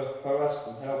were harassed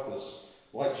and helpless,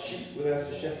 like sheep without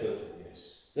a shepherd.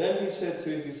 Then he said to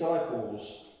his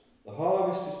disciples, "The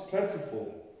harvest is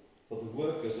plentiful, but the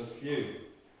workers are few.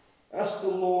 Ask the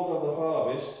Lord of the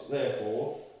harvest,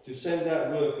 therefore, to send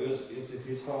out workers into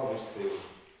his harvest field."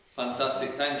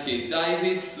 Fantastic, thank you.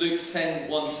 David, Luke 10,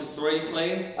 1 to 3,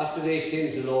 please. After these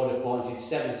things, the Lord appointed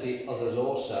 70 others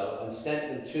also, and sent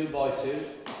them 2 by 2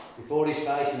 before his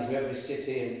face into every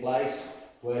city and place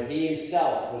where he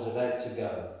himself was about to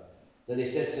go. Then he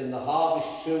said to them, "The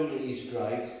harvest truly is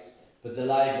great, but the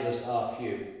labourers are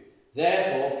few.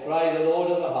 Therefore, pray the Lord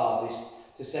of the harvest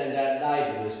to send out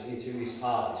labourers into his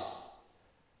harvest.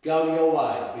 Go your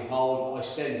way, behold, I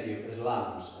send you as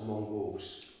lambs among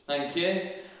wolves." Thank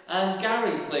you. And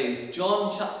Gary, please,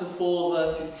 John chapter 4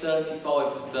 verses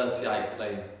 35 to 38,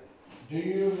 please. Do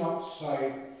you not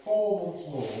say 4 months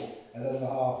more and then the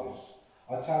harvest?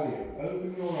 I tell you,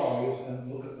 open your eyes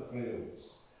and look at the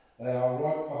fields. They are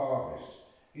ripe for harvest.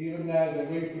 Even now the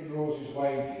reaper draws his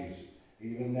wages.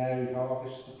 Even now he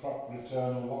harvests the crop for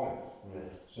eternal life,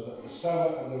 so that the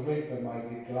sower and the reaper may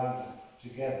be glad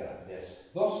together. Yes.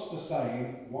 Thus the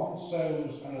saying, one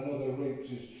sows and another reaps,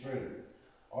 is true.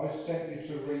 I sent you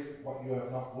to reap what you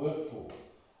have not worked for.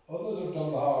 Others have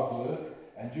done the hard work,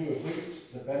 and you have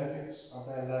reaped the benefits of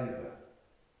their labour.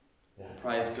 Yeah,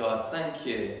 praise God, thank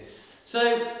you.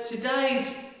 So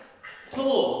today's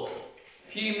talk,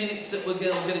 few minutes that we're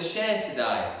going to share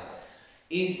today,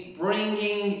 is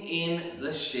bringing in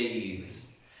the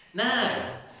sheaves.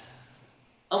 Now,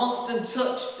 I'm often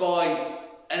touched by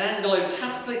an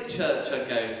Anglo-Catholic church I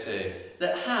go to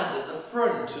that has at the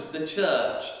front of the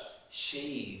church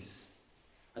sheaves.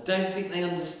 I don't think they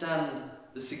understand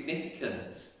the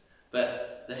significance,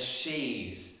 but the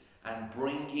sheaves and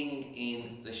bringing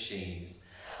in the sheaves.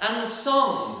 And the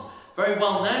song, very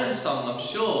well known song I'm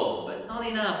sure, but not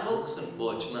in our books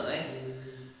unfortunately.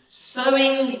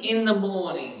 Sowing in the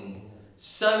morning,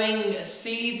 sowing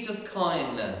seeds of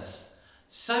kindness,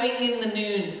 sowing in the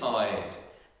noontide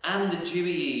and the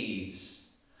dewy eves,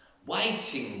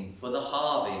 waiting for the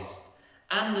harvest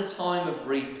and the time of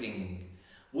reaping,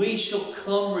 we shall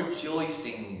come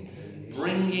rejoicing,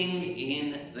 bringing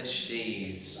in the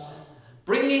sheaves.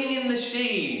 Bringing in the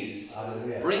sheaves,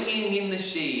 bringing in the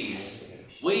sheaves.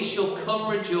 We shall come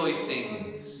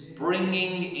rejoicing,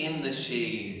 bringing in the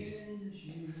sheaves.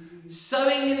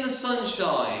 Sowing in the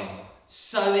sunshine,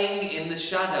 sowing in the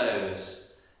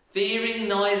shadows, fearing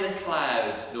neither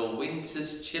clouds nor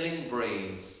winter's chilling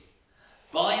breeze.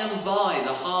 By and by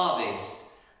the harvest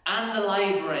and the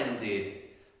labour ended,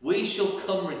 we shall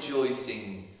come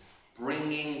rejoicing,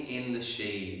 bringing in the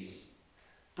sheaves.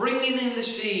 Bringing in the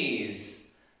sheaves,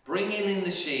 bringing in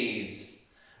the sheaves.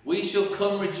 We shall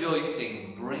come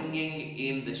rejoicing, bringing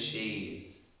in the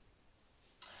sheaves.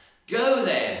 Go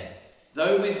then,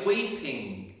 though with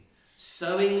weeping,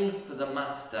 sowing for the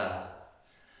Master.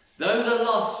 Though the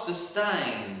loss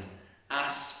sustained, our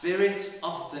spirit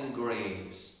often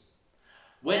grieves.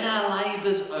 When our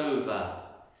labour's over,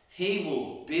 he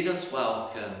will bid us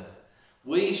welcome.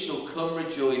 we shall come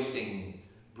rejoicing,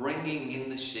 bringing in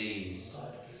the sheaves.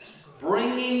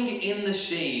 Bringing in the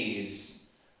sheaves.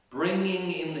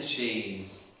 Bringing in the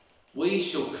sheaves. We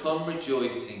shall come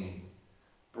rejoicing,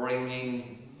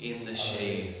 bringing in the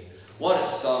sheaves. What a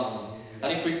song.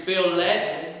 And if we feel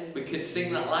led, we could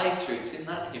sing that later. It's in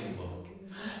that hymn book.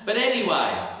 But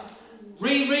anyway,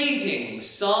 rereading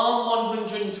Psalm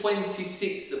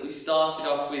 126 that we started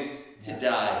off with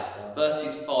today,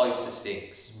 verses 5 to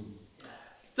 6.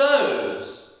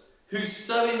 Those who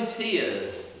sow in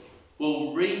tears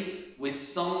will reap with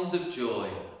songs of joy.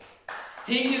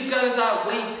 He who goes out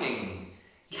weeping,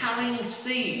 carrying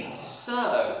seed to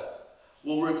sow,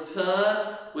 will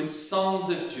return with songs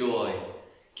of joy,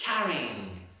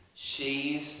 carrying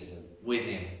sheaves with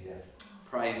him.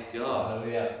 Praise God.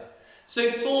 Hallelujah.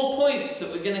 So 4 points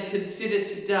that we're going to consider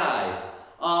today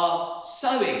are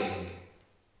sowing,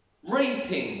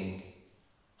 reaping,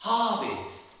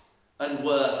 harvest, and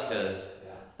workers.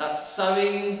 That's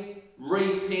sowing,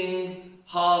 reaping,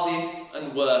 harvest,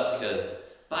 and workers.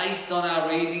 Based on our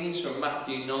readings from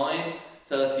Matthew 9,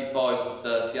 35 to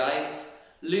 38,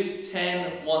 Luke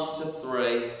 10, 1 to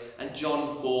 3, and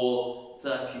John 4,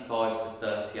 35 to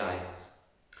 38.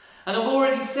 And I've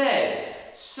already said,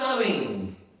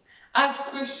 sowing. As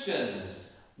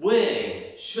Christians,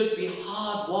 we should be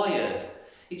hardwired.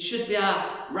 It should be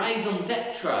our raison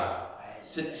d'etre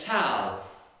to tell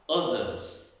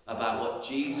others about what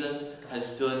Jesus has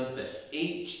done for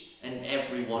each and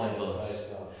every one of us.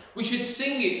 We should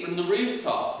sing it from the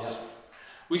rooftops. Yep.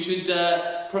 We should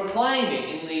proclaim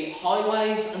it in the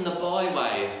highways and the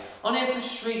byways, on every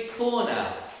street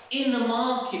corner, in the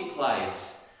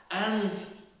marketplace. And,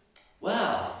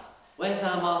 well, where's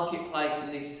our marketplace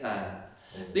in this town?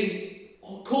 The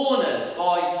corners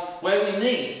by where we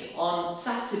meet on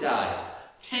Saturday,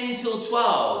 10 till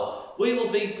 12, we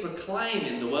will be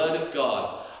proclaiming the word of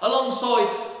God,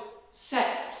 alongside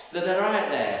sects that are out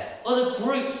there, other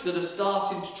groups that are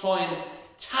starting to try and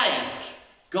take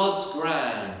God's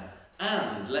ground.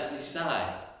 And let me say,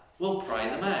 we'll pray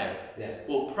them out. Yeah.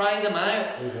 We'll pray them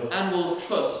out, and we'll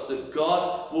trust that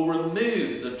God will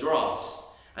remove the dross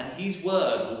and his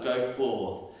word will go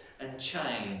forth and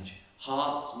change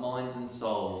hearts, minds and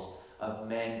souls of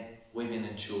men, women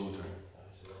and children.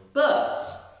 But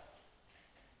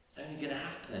it's only going to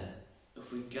happen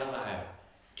if we go out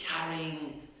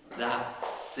carrying that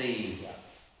seed.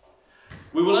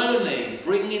 We will only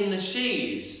bring in the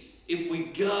sheaves if we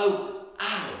go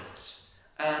out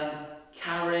and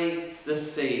carry the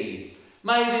seed.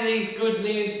 Maybe these good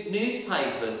news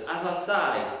newspapers, as I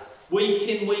say, week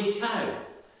in, week out,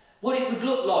 what it would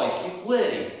look like if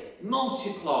we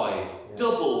multiplied,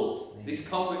 doubled this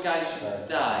congregation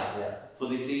today for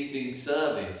this evening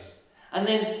service, and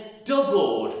then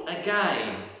doubled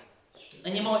again.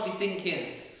 And you might be thinking,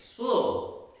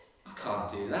 oh, I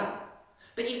can't do that.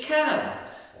 But you can.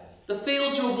 The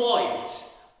fields are white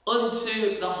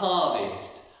unto the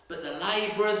harvest, but the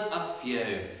labourers are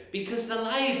few. Because the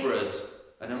labourers,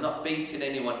 and I'm not beating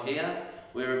anyone here,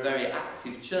 we're a very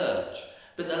active church,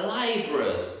 but the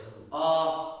labourers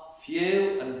are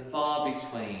few and far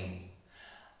between.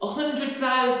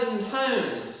 100,000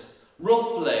 homes,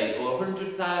 roughly, or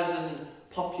 100,000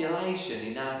 population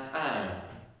in our town.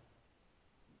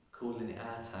 Calling it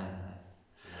our town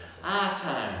now. Our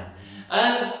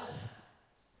town.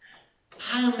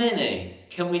 How many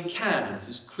can we count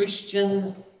as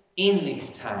Christians in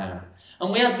this town?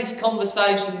 And we had this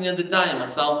conversation the other day,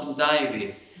 myself and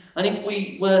David. And if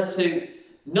we were to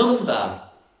number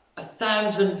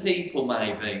 1,000 people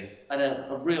maybe, and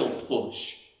a real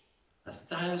push,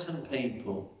 1,000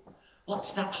 people,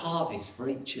 what's that harvest for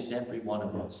each and every one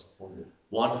of us?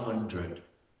 100.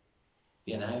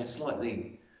 You know, it's like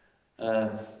the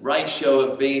ratio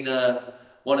of being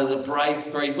one of the brave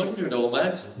 300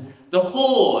 almost. The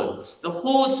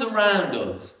hordes around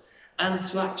us, and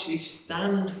to actually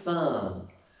stand firm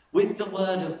with the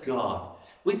word of God,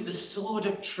 with the sword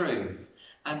of truth,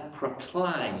 and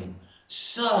proclaim,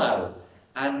 sow,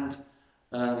 and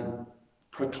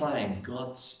proclaim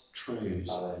God's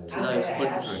truths to those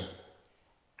 100.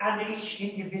 And each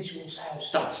individual's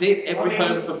house. That's it, every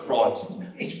home for Christ.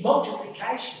 It's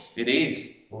multiplication. It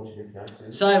is.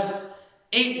 So,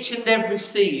 each and every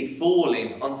seed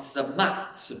falling onto the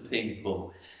mats of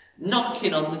people,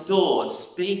 knocking on the doors,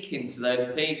 speaking to those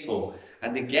people.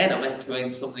 And again, I'm echoing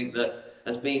something that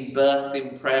has been birthed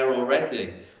in prayer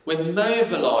already. We're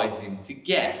mobilising to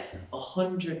get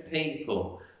 100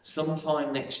 people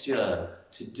sometime next year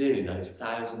to do those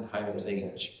 1,000 homes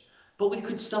each. But we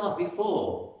could start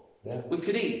before. We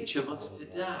could each of us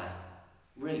today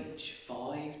reach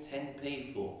 5, 10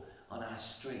 people on our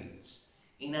streets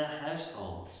in our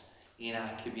households, in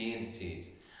our communities,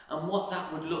 and what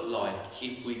that would look like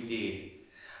if we did.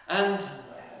 And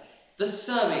the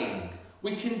sowing,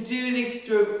 we can do this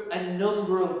through a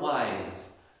number of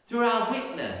ways. Through our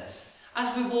witness,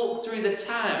 as we walk through the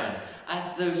town,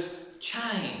 as those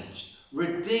changed,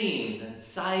 redeemed and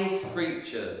saved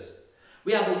creatures.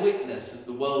 We have a witness as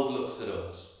the world looks at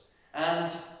us.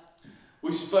 And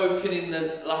we've spoken in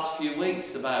the last few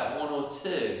weeks about one or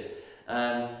two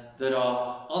that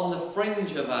are on the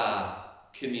fringe of our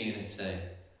community,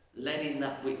 letting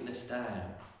that witness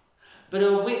down. But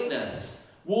a witness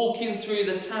walking through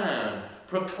the town,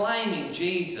 proclaiming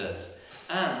Jesus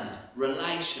and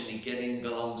relationally getting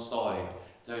alongside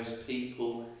those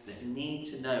people that need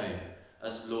to know him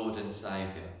as Lord and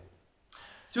Saviour.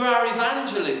 Through our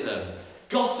evangelism,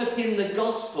 gossiping the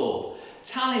gospel,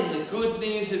 telling the good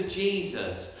news of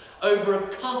Jesus over a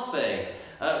coffee,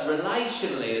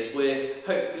 relationally, as we're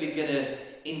hopefully going to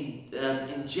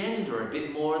engender a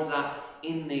bit more of that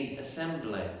in the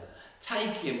assembly.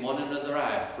 Taking one another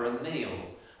out for a meal,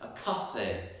 a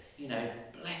coffee,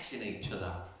 blessing each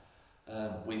other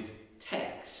with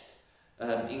text,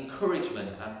 encouragement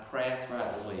and prayer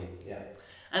throughout the week. Yeah.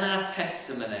 And our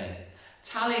testimony,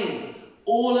 telling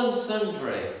all and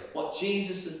sundry what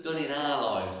Jesus has done in our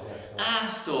lives. Our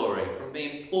story from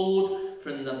being pulled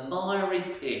from the miry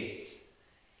pits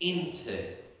into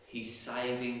his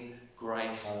saving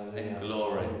grace and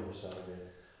glory.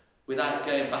 Without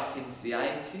going back into the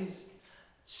 80s,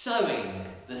 sowing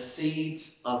the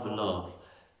seeds of love,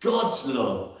 God's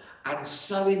love, and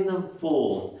sowing them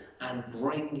forth and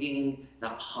bringing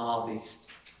that harvest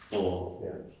forth.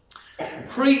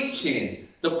 Preaching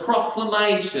the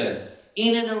proclamation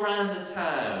in and around the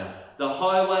town, the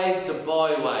highways, the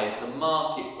byways, the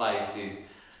marketplaces,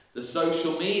 the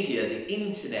social media, the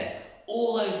internet,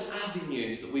 all those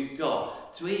avenues that we've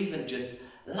got to even just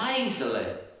lazily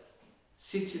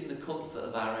sit in the comfort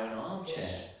of our own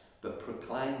armchair, but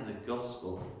proclaim the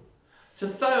gospel. To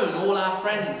phone all our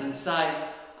friends and say,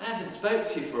 I haven't spoke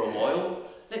to you for a while.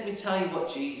 Let me tell you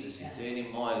what Jesus is doing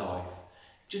in my life.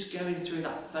 Just going through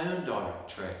that phone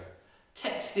directory.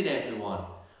 Texting everyone.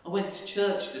 I went to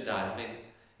church today. I mean,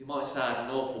 you might say I'm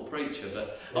an awful preacher,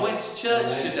 but I went to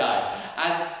church today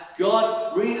and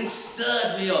God really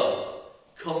stirred me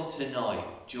up. Come tonight,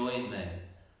 join me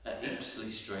at Ipsley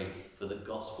Street for the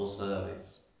gospel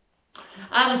service.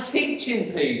 And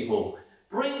teaching people,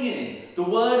 bringing the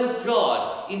word of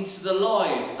God into the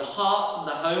lives, the hearts and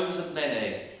the homes of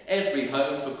many. Every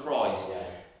home for Christ.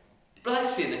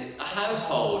 Blessing a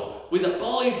household with a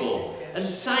Bible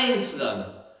and saying to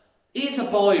them, here's a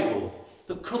Bible,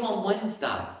 but come on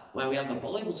Wednesday where we have a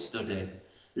Bible study.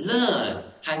 Learn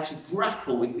how to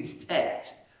grapple with this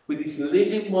text, with this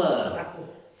living word,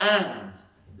 and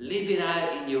live it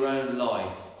out in your own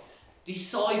life.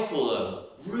 Disciple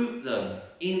them, root them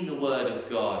in the word of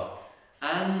God.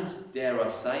 And, dare I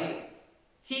say it,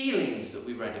 healings that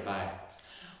we read about.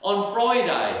 On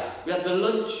Friday, we had the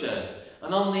luncheon,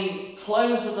 and on the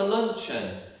close of the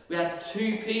luncheon, we had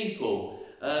 2 people.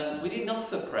 We didn't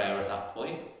offer prayer at that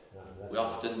point. We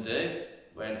often do,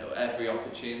 when every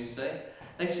opportunity.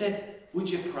 They said, would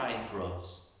you pray for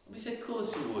us? And we said, of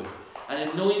course we would.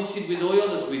 And anointed with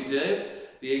oil as we do,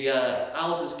 the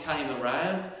elders came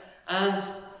around, and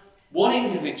one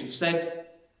individual said,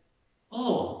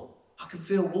 oh, I can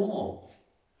feel warmth.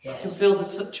 I can feel the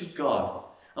touch of God.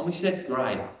 And we said,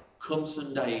 great, come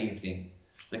Sunday evening.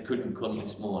 They couldn't come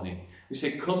this morning. We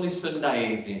said, come this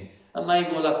Sunday evening, and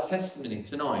maybe we'll have testimony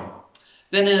tonight.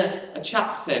 Then a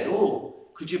chap said, oh,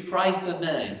 could you pray for me?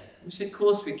 And we said, of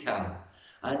course we can.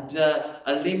 And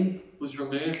a limb was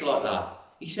removed like that.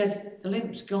 He said, the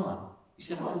limb's gone. He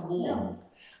said, I feel warm.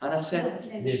 And I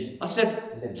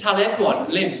said, tell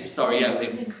everyone. Limb, sorry, yeah,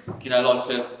 limb.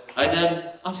 And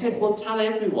I said, well, tell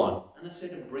everyone. And I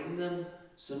said, and bring them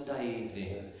Sunday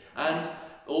evening. And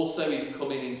also he's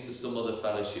coming into some other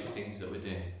fellowship things that we're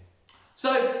doing.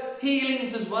 So,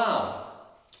 healings as well.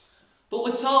 But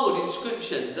we're told in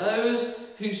Scripture, those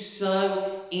who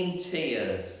sow in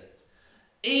tears,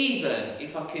 even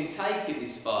if I can take it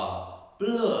this far,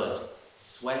 blood,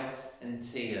 sweat and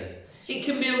tears. It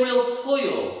can be a real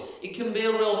toil. It can be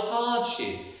a real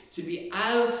hardship to be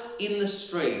out in the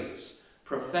streets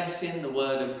professing the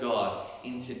word of God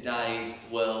in today's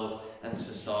world and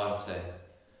society.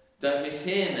 Don't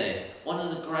mishear me. One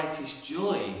of the greatest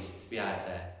joys to be out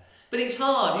there. But it's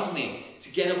hard, isn't it,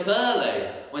 to get up early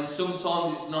when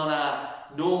sometimes it's not our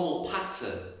normal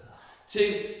pattern.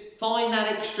 To find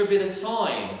that extra bit of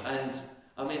time. And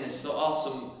I mean, there are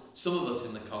some of us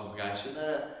in the congregation that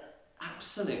are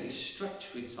absolutely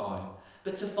stretched with time.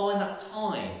 but to find that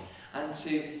time and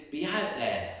to be out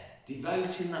there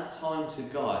devoting that time to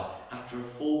God after a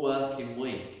full working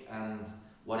week and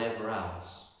whatever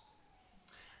else.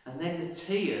 And then the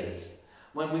tears,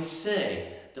 when we see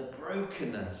the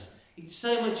brokenness. It's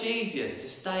so much easier to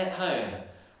stay at home,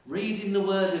 reading the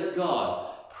Word of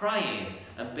God, praying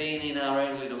and being in our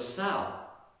own little cell.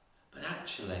 But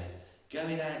actually,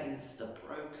 going out into the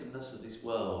brokenness of this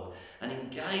world and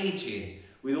engaging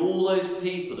with all those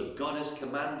people that God has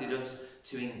commanded us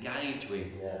to engage with.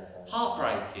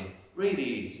 Heartbreaking,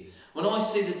 really is. When I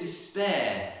see the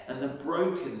despair and the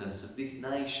brokenness of this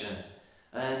nation,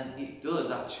 it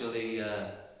does actually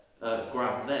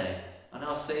grab me. I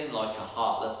know I seem like a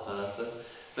heartless person,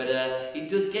 but it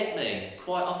does get me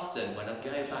quite often when I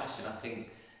go back and I think,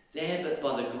 there but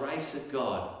by the grace of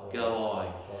God go I.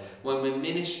 When we're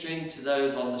ministering to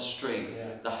those on the street,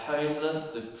 the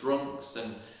homeless, the drunks,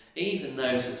 and even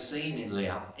those that seemingly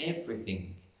have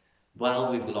everything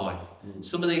well with life.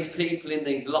 Some of these people in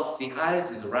these lofty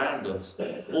houses around us,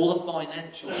 all the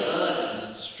financial burdens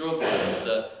and struggles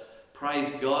that, praise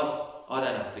God, I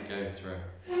don't have to go through.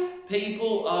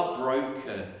 People are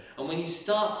broken, and when you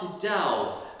start to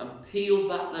delve and peel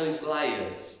back those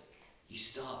layers, you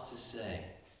start to see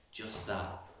just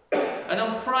that. And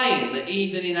I'm praying that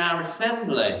even in our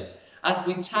assembly, as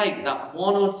we take that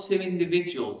one or two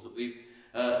individuals that we're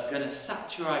going to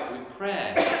saturate with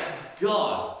prayer,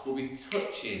 God will be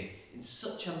touching in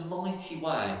such a mighty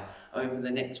way over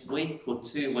the next week or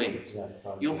 2 weeks.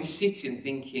 You'll be sitting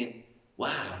thinking,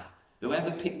 wow,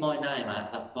 whoever picked my name out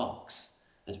of that box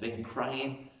has been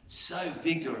praying so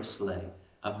vigorously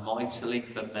and mightily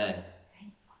for me.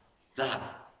 That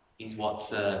is what's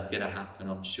going to happen,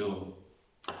 I'm sure.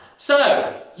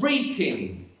 So,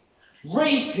 reaping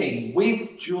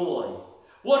with joy.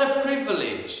 What a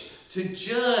privilege to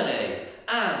journey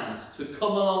and to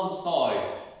come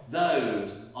alongside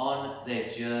those on their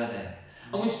journey.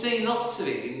 And we've seen lots of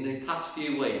it in the past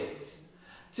few weeks.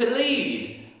 To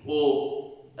lead,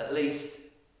 or at least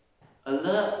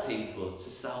alert people to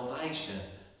salvation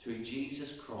through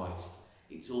Jesus Christ.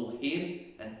 It's all Him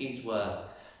and His work.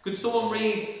 Could someone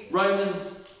read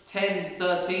Romans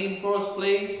 10:13 for us,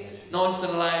 please? Nice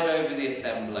and loud over the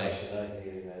assembly.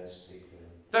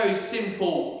 Very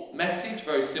simple message,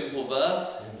 very simple verse.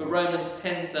 For Romans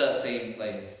 10:13,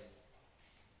 please.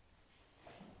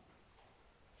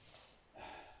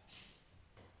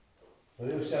 For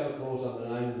whosoever calls on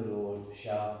the name of the Lord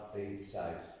shall be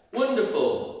saved.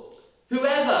 Wonderful.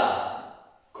 Whoever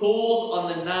calls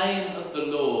on the name of the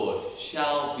Lord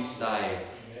shall be saved.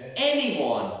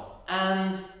 Anyone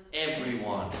and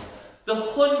everyone. The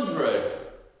 100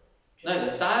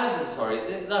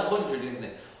 isn't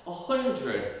it?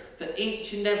 100 for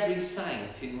each and every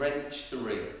saint in Redditch to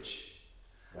reach.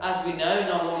 As we know,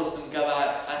 not all of them go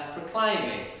out and proclaim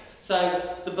it.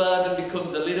 So the burden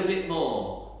becomes a little bit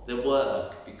more. The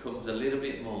work becomes a little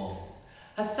bit more.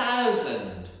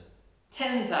 1,000,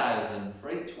 10,000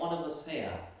 for each one of us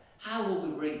here. How will we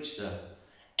reach them?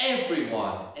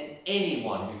 Everyone and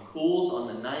anyone who calls on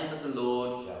the name of the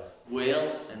Lord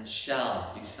will and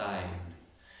shall be saved.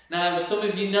 Now, some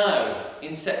of you know,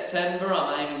 in September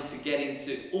I'm aiming to get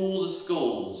into all the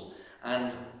schools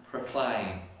and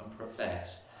proclaim and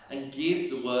profess and give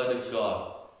the Word of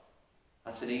God.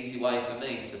 That's an easy way for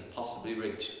me to possibly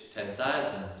reach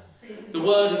 10,000. The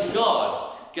Word of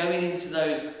God going into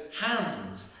those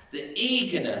hands, the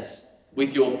eagerness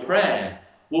with your prayer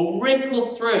will ripple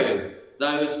through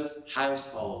those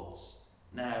households.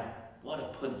 Now, what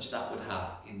a punch that would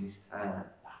have in this town.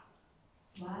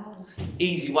 Wow.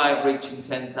 Easy way of reaching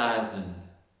 10,000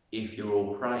 if you're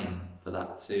all praying for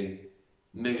that to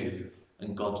move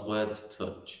and God's word to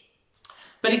touch.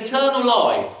 But eternal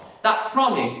life, that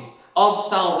promise of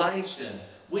salvation,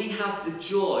 we have the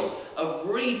joy of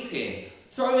reaping,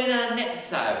 throwing our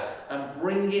nets out and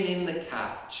bringing in the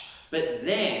catch. But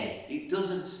then it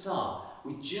doesn't stop.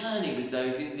 We journey with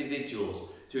those individuals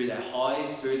through their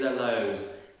highs, through their lows,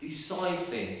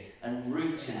 discipling and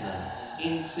rooting them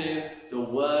into the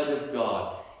Word of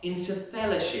God, into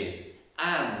fellowship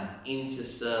and into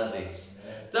service.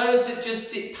 Those that just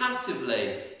sit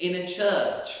passively in a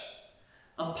church.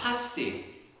 I'm past it.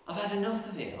 I've had enough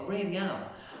of it. I really am.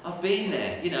 I've been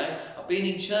there, I've been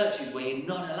in churches where you're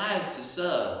not allowed to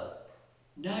serve.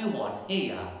 No one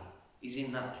here is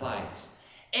in that place.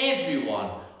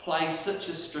 Everyone plays such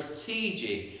a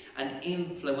strategic and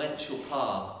influential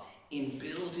part in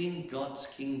building God's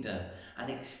kingdom and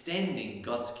extending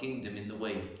God's kingdom in the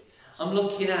week. I'm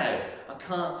looking out. I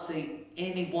can't see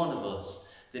any one of us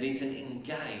that isn't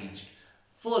engaged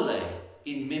fully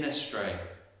in ministry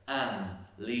and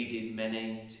leading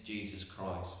many to Jesus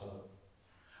Christ.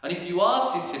 And if you are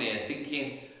sitting here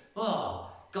thinking,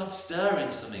 oh, God's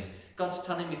stirring something, God's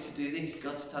telling me to do this,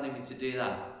 God's telling me to do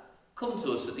that, come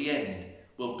to us at the end.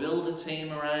 We'll build a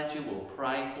team around you, we'll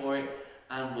pray for it,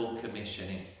 and we'll commission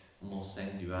it, and we'll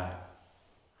send you out.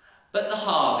 But the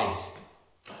harvest,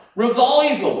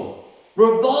 revival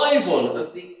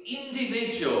of the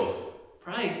individual,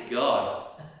 praise God,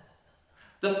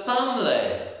 the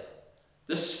family,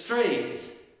 the street,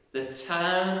 the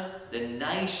town, the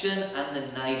nation, and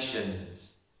the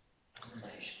nations.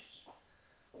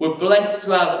 We're blessed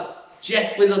to have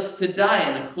Jeff with us today,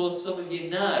 and of course some of you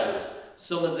know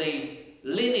some of the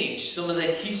lineage, some of the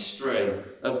history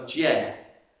of Jeff,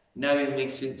 knowing me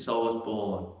since I was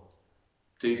born.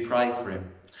 Do pray for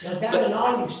him. Now, Dad and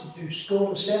I used to do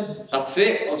school assemblies. That's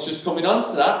it, I was just coming on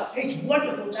to that. It's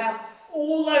wonderful to have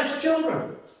all those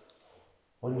children.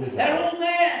 Wonderful. They're all there.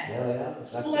 Yeah, they are.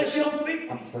 That's All those it. young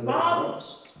people. Absolutely. Marvellous.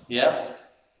 Yeah.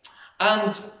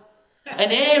 And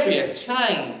an area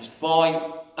changed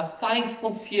by a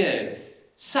faithful few,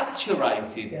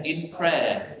 saturated Yes. in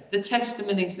prayer. The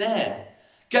testimony's there.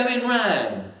 Going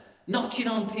round, knocking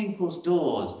on people's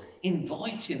doors,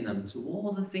 inviting them to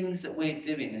all the things that we're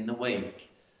doing in the week.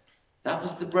 That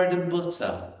was the bread and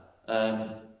butter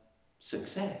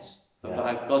success of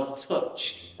how God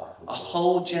touched a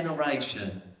whole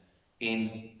generation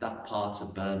in that part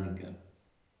of Birmingham.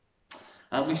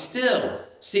 And we still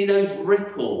see those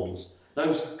ripples,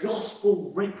 those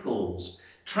gospel ripples,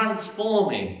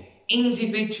 transforming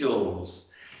individuals,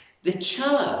 the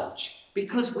church,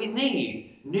 because we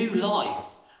need new life.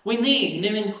 We need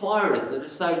new inquirers that are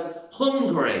so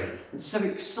hungry and so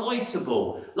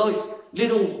excitable, like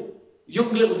young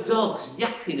little dogs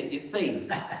yapping at your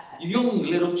feet, young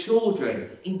little children,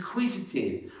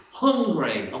 inquisitive,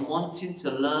 hungry and wanting to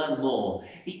learn more.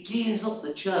 It gears up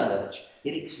the church,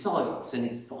 it excites and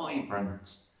it's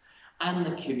vibrant. And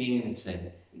the community,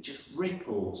 it just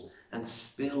ripples and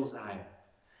spills out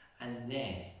and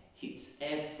then hits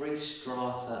every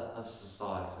strata of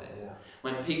society. Yeah.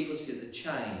 When people see the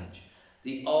change,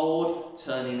 the old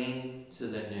turning into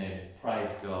the new. Praise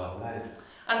God. Right.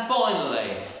 And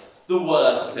finally, the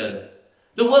workers.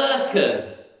 The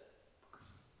workers.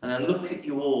 And I look at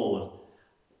you all,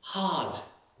 hard,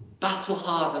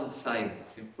 battle-hardened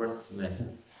saints in front of me.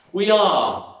 We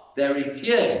are very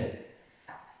few.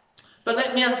 But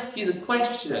let me ask you the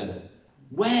question,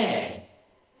 where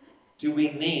do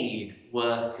we need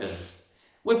workers?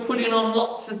 We're putting on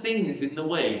lots of things in the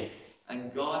week,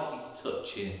 and God is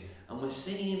touching, and we're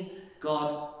seeing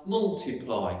God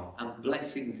multiply and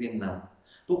blessings in that.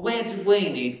 But where do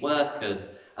we need workers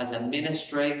as a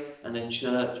ministry and a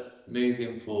church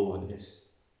moving forward?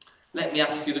 Let me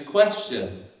ask you the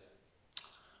question,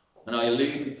 and I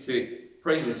alluded to it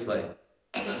previously.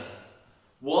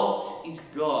 What is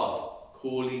God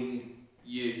calling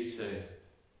you to?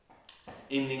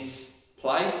 In this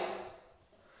place,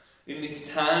 in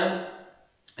this town,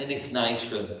 in this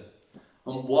nation?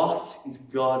 And what is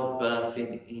God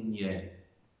birthing in you?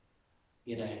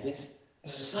 You know, there's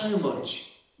so much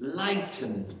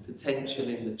latent potential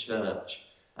in the church.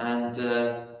 And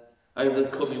over the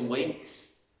coming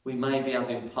weeks, we may be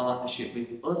having partnership with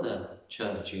other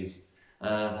churches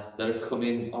that are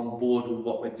coming on board with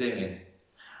what we're doing.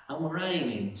 And we're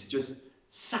aiming to just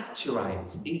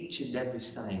saturate each and every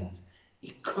saint,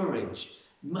 encourage,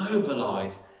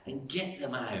 mobilise and get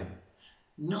them out.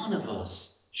 None of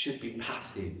us should be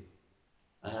passive.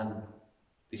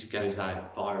 This goes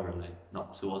out virally,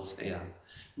 not to us here.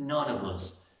 None of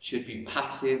us should be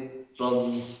passive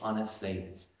bums on a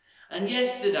seat. And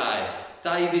yesterday,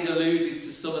 David alluded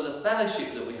to some of the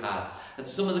fellowship that we had and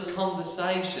some of the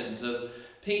conversations of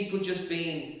people just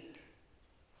being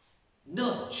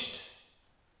nudged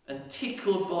and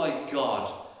tickled by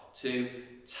God to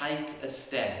take a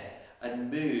step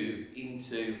and move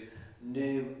into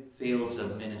new fields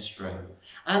of ministry.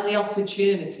 And the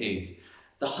opportunities,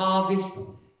 the harvest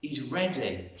is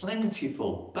ready,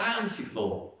 plentiful,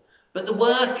 bountiful. But the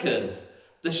workers,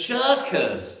 the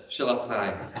shirkers, shall I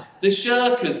say, the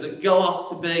shirkers that go off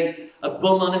to be a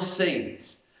bum on a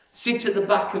seat, sit at the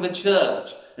back of a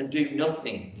church and do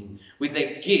nothing with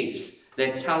their gifts,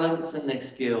 their talents and their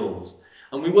skills.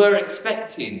 And we were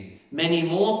expecting many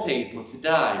more people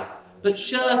today, but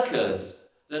shirkers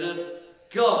that have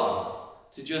gone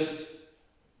to just,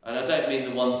 and I don't mean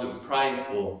the ones that we pray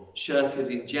for, shirkers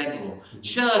in general,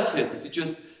 shirkers to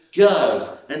just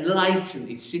go and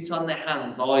latently sit on their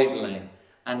hands idly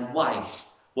and waste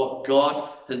what God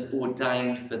has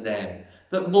ordained for them.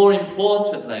 But more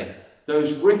importantly,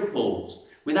 those ripples,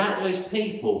 without those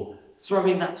people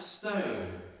throwing that stone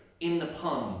in the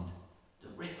pond, the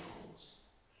ripples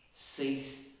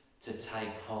cease to take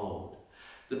hold.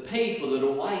 The people that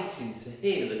are waiting to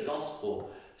hear the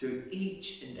gospel through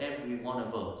each and every one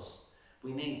of us,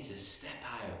 we need to step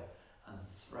out and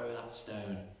throw that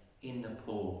stone in the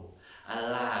pool.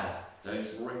 Allow those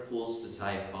ripples to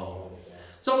take hold.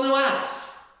 So I'm going to ask,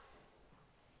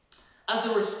 as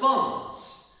a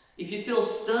response, if you feel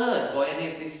stirred by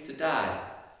any of this today,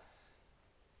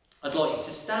 I'd like you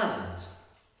to stand.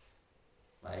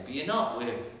 Maybe you're not.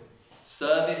 We're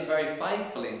serving very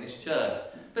faithfully in this church.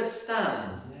 But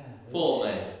stand for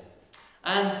me.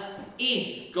 And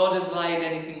if God has laid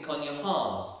anything on your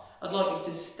heart, I'd like you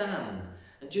to stand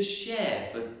and just share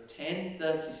for 10,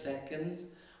 30 seconds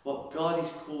what God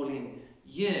is calling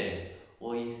you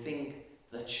or you think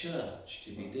the church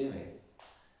to be doing.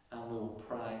 And we will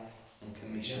pray and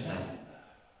commission that.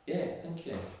 Yeah, thank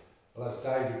you. Well, as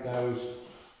David knows,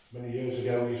 many years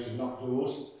ago we used to knock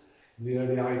doors in the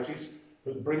early 80s,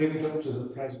 but bringing it up to the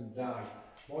present day,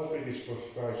 my biggest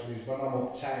frustration is when I'm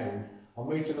uptown, I'm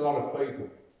meeting a lot of people,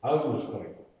 homeless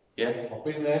people. Yeah. I've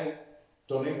been there,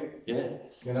 done it, Yeah.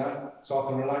 you know, so I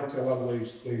can relate to a lot of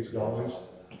these guys.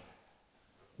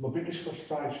 My biggest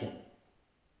frustration,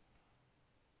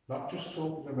 not just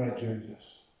talking about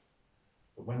Jesus,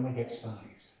 but when they get saved,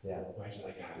 where do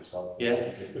they go? Yeah.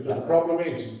 Because the problem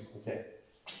is,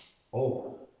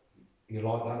 oh, you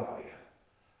like that, are you?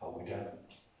 Oh, we don't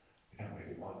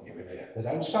really want you in here. They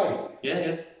don't say it,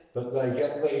 Yeah. but they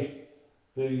get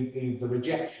the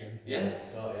rejection. Yeah.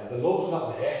 The love's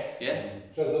not there. Yeah.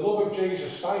 So the love of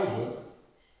Jesus saves them,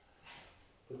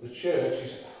 but the church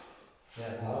is,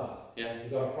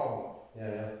 you've got a problem.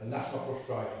 And that's my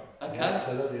frustration. Okay.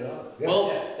 Absolutely right. Well,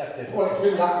 Well, it's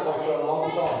been that way for a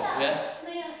long time. Yes.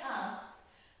 May I ask,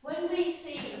 when we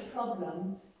see a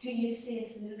problem, do you see a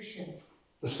solution?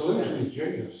 The solution is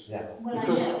Jesus. Well,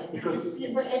 Because- I know, because-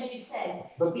 but as you said,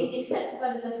 But being accepted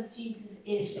by the love of Jesus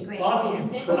is the great Body thing, and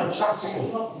isn't it? but What it's you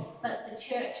practical. say, but the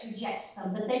church rejects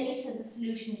them. But then you said the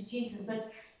solution is Jesus, but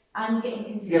I'm getting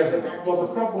confused. Yeah, now, well,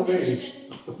 the because problem is, solution-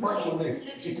 the what is problem the is,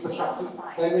 solution it's to the the practical,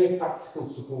 occupied? they need practical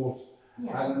support,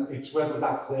 Yeah. and it's whether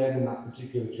that's there in that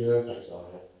particular church.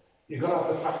 You've got to have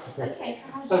the practical. Okay,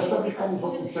 so how do So you if somebody see that comes up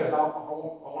and solution? says, I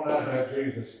want to know about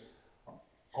Jesus,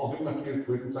 I'll give them a few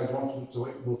quid and say, do you want to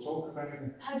it? We'll talk about it.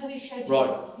 How do we show Jesus Right.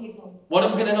 to people? what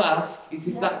I'm going to ask is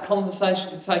if that conversation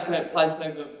can take place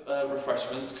over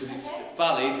refreshments, because it's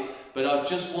valid, but I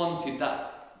just wanted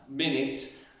that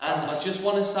minute, and I just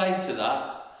want to say to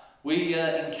that, we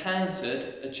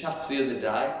encountered a chap the other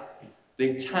day.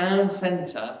 The town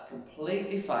centre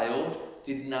completely failed,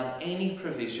 didn't have any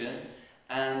provision,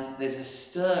 and there's a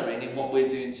stirring in what we're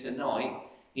doing tonight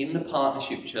in the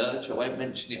Partnership Church. I won't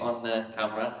mention it on the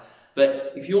camera,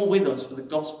 but if you're with us for the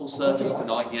gospel service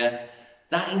tonight,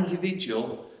 that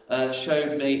individual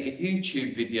showed me a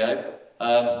YouTube video,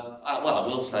 well, I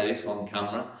will say this on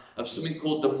camera, of something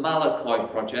called the Malachi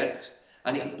Project,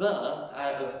 and it birthed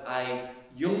out of a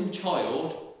young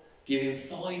child giving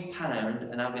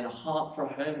 £5 and having a heart for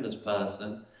a homeless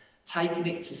person, taking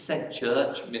it to said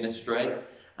church ministry,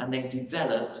 and they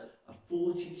developed a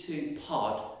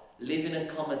 42-pod living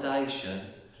accommodation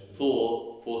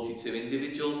for 42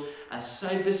 individuals, and so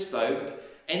bespoke.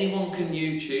 Anyone can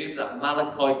YouTube that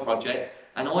Malachi Project,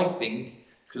 and I think,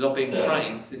 because I've been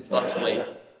praying since last week,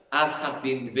 as had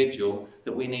the individual,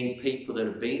 that we need people that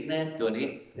have been there, done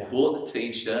it, bought the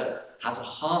t-shirt, has a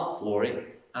heart for it,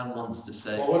 and wants to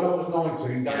see. Well, when I was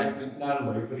 19, Dave didn't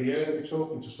know me, but he heard me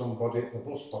talking to somebody at the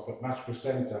bus stop at Nashville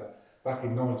Centre back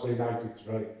in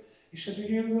 1983. He said, I've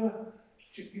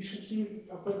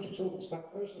heard you talking to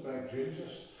that person about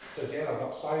Jesus. He said, I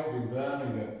got saved in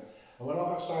Birmingham. And when I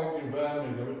got saved in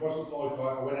Birmingham, it wasn't like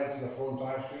I went out to the front. I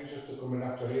asked Jesus to come in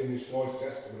after hearing this guy's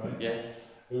testimony,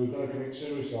 who was going to commit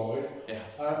suicide. I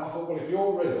thought, well, if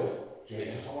you're real,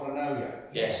 Jesus, I want to know you.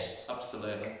 Yes,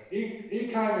 absolutely. He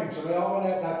came into me, I went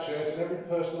out that church, and every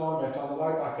person I met on the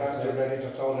way back home to Reddit,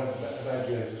 I told them about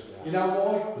Jesus. You know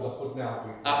why? Because I couldn't help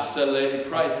it. Absolutely,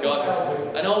 praise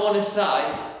God. And I want to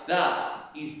say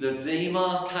that is the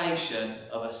demarcation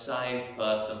of a saved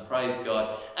person, praise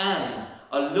God. And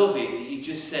I love it that you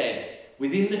just said,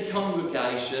 within the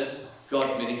congregation,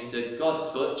 God ministered, God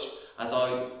touched, as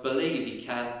I believe He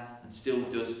can and still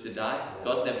does today.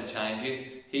 God never changes.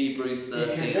 Hebrews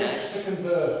 13. To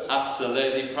convert.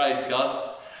 Absolutely, praise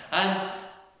God. And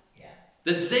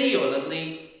the zeal and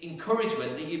the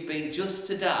encouragement that you've been just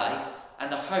today,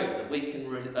 and I hope that we can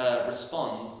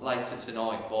respond later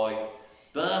tonight by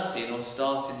birthing or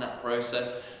starting that process.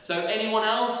 So anyone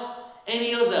else?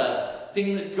 Any other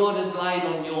thing that God has laid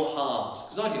on your heart?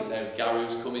 Because I didn't know Gary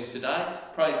was coming today.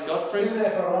 Praise God for Been him.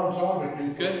 there for a long time, we've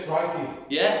been Good. frustrated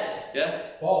Yeah,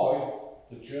 by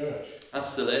the church.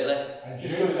 absolutely. And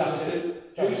Just goes back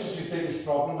to- Jesus' biggest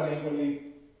problem when he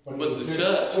Was the was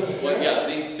church? was the Well, church. yeah,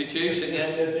 the institution.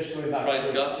 Yeah. Just going back Praise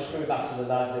to God. just going back to the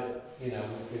lad that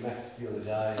we met the other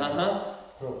day.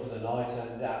 For up to the night,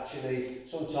 and actually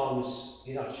sometimes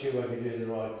you're not sure whether you're doing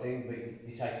the right thing, but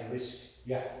you take a risk.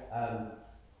 Yeah.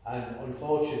 And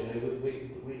unfortunately,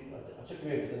 I took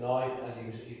him in for the night, and he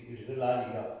was a good lad.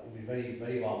 He was very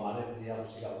very well mannered, but he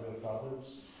obviously got real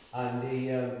problems. And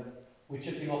we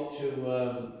took him up to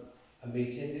a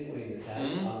meeting, didn't we, in the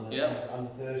town on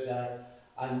Thursday,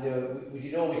 and we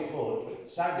did all we could.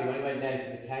 But sadly, when he went down to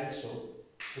the council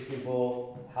looking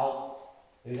for help,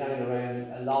 he was hanging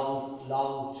around a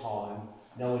long time.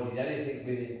 No one did anything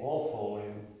with him or for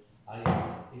him, and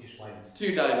he just went.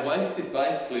 2 days wasted,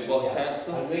 basically, by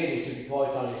council. And really, to be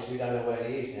quite honest, we don't know where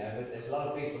he is now, but there's a lot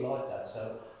of people like that,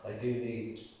 so they do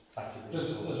need back to the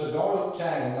There's a guy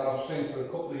uptown that I've seen for a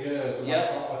couple of years, and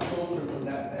I talk to him from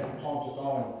time to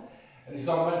time, and he's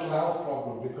got a mental health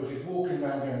problem because he's walking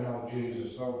around going, oh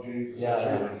Jesus, oh Jesus.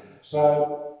 Yeah.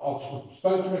 So I've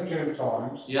spoken to him a few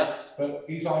times, Yeah. but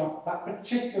he's on that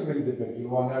particular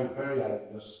individual I know is very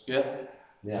hopeless. Yeah.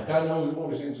 I don't know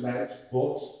what his ins and outs,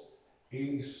 but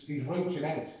he's reaching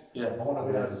out. Yeah. I want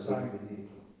to be able to say,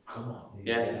 come on.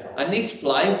 Yeah. And this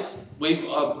place,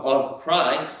 I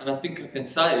pray, and I think I can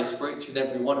say this for each and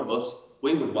every one of us,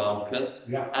 we would welcome,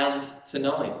 and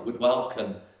tonight would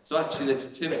welcome. So actually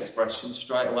there's two expressions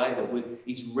straight away that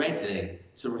he's ready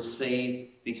to receive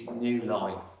this new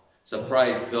life. So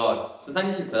praise God. So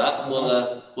thank you for that.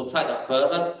 We'll take that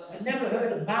further. I've never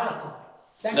heard of Malachi.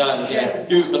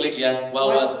 Google it, well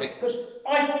worth it. Because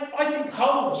I think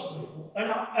homeless people,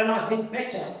 and I think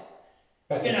better.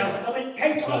 You know, I mean,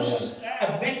 Pentecostals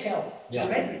are better to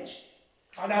manage.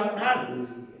 I don't know.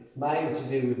 It's mainly to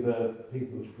do with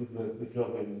people with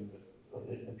drug and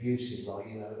abuses, like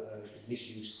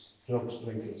misuse, drugs,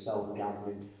 drinking, soul,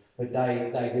 gambling. But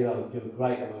they do a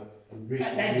great work and really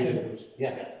good.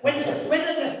 Yeah.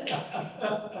 Whether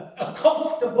a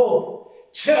comfortable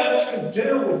church can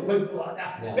deal with people like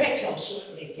that, better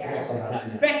certainly can. Yes,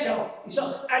 better.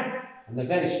 And they're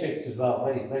very strict as well,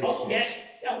 very strict. Yes,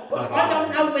 but I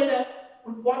don't know whether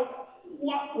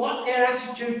what their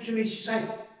attitude to me is. Say,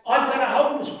 I've got a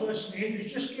homeless person here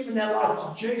who's just given their life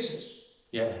to Jesus.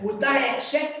 Yeah. Would they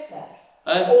accept that?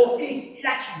 Or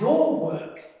that's your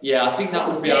work? Yeah, I think that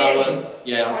would be our.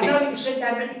 I know you said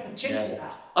they're very particular.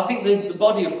 Yeah. I think the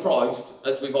body of Christ,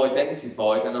 as we've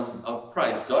identified, and I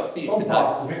praise God for you today.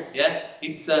 Parts of it. Yeah,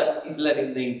 it's he's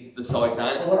letting the side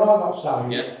down. Well, when I got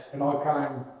saved, and I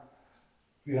came,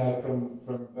 from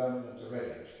Birmingham to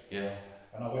Redditch. Yeah.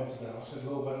 And I went to them. I said,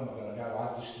 Lord, when am I going to go? I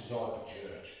had this desire for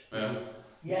church. Yeah.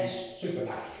 Yes.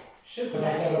 Supernatural. Because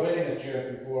Supernatural. I've never been in a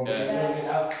church before.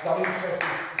 Yeah. Got interested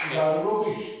in the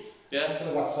rubbish. Yeah. So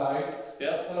I got saved.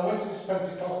 Yeah. And I went to this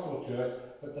Pentecostal church,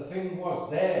 but the thing was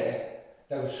they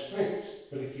were strict.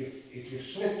 But if you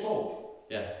slipped up,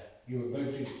 you were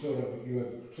booted, you were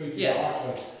treated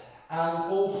harshly. And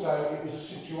also, it was a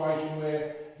situation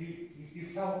where you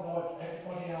felt like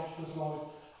everybody else was like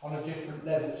on a different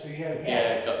level to you.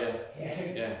 Yeah, got you. You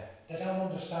think, they don't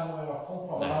understand where I've come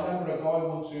from. No. And I remember a guy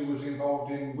once who was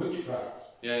involved in witchcraft.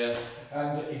 Yeah.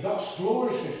 And he got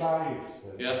gloriously saved.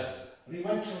 Yeah. But he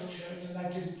went to a church and they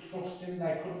didn't trust him,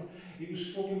 he was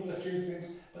struggling with a few things,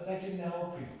 but they didn't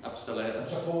help him. Absolutely. And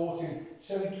support him.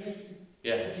 So he drifted.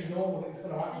 Yeah. Which is normal, it's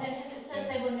going to happen. I know, because it says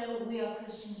they will know we are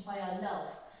Christians by our love.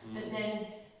 But then,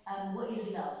 what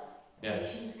is love?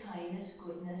 Patience, kindness,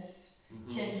 goodness,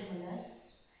 gentleness.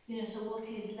 So what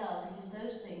is love? It is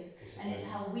those things. And it's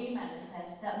how we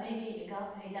manifest. That may be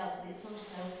agape love, but it's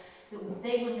also that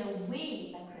they will know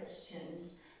we are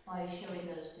Christians by showing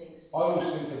those things. I always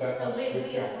think about so that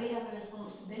scripture. we have a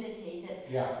responsibility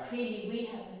that freely we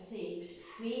have received,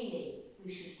 freely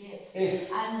we should give.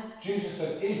 Jesus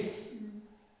said, if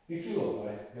you love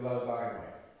me, you'll obey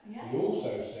me. He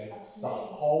also said, the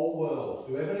whole world,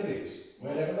 whoever it is,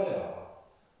 wherever they are,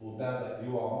 will know that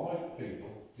you are my people,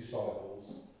 disciples,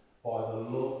 by the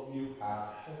love you have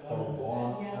for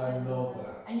one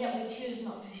another. And yet we choose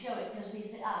not to show it because we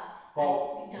say,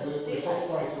 we're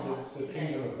frustrated that it's the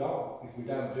kingdom of God if we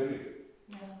don't do it.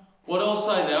 Yeah. What I'll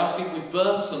say there, I think we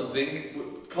burst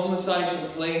something. Conversation,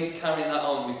 please carry that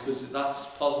on because that's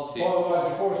positive. By the way,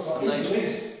 before I start,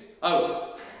 Liz.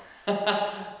 Oh.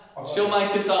 She'll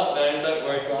make us up there, don't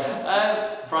worry.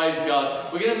 Praise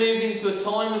God. We're going to move into a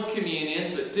time of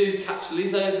communion, but do catch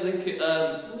Liz over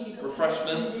the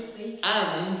refreshment.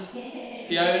 And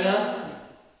Fiona,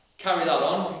 carry that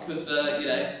on because, you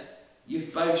know, you're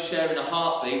both sharing a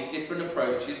heartbeat, different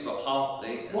approaches, but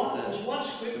heartbeat. There's one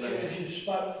scripture as you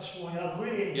spoke this morning, I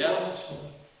really enjoyed this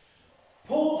morning.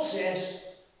 Paul says,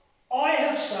 I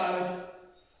have sowed,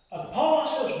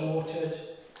 Apollos has watered,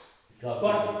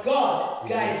 but God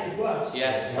gave the growth.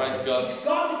 Yeah, praise God. It's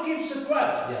God that gives the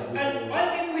growth. And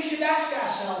I think we should ask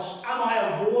ourselves, am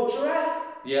I a waterer?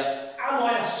 Yeah. Am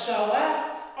I a sower?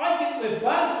 I think we're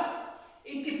both.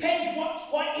 It depends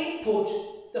what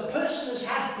input the person has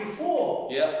had before.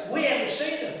 Yeah. We haven't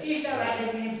seen them. He's not had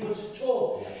any input at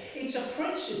all. Yeah. It's a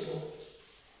principle.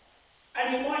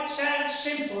 And it might sound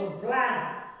simple and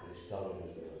bland.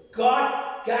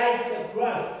 God gave the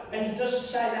growth. And he doesn't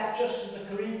say that just to the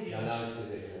Corinthians.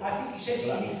 I think he says it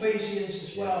in Ephesians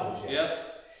as well. Yeah.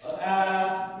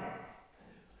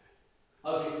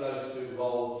 I think those two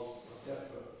roles are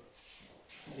separate.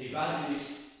 The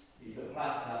evangelist is the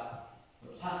planter,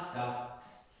 the pastor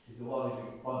is the one who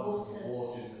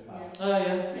waters the plant. Oh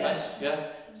yeah, yeah.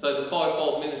 So the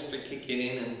fivefold ministry kicking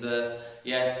in, and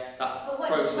that but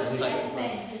process. What Jeff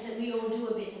meant is that we all do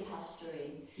a bit of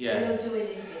pastoring. Yeah. We all do a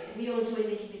little bit. We all do a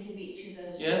little bit of each of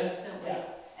those things, don't we?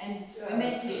 And we're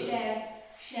meant to share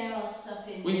our stuff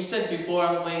in. We've said before,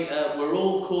 haven't we? We're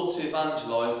all called to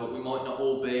evangelise, but we might not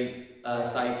all be,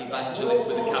 say, evangelists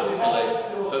with a capital E.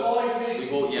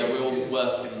 But we all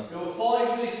work in them. There were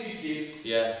 5 ministry gifts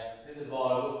in the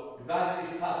Bible: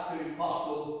 evangelist, pastor,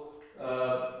 apostle,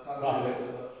 prophet,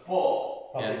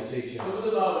 teacher. Some of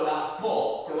them overlap,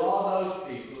 but there are those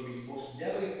people who must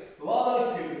never. There are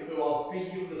those people who are being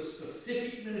given a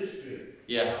specific ministry.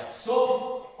 Yeah.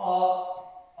 Some are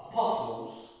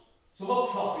apostles, some are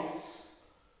prophets,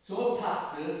 some are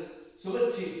pastors, some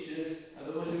are teachers, and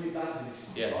others are evangelists.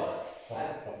 Yeah. Right?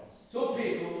 And some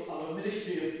people have a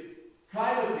ministry of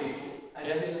praying for people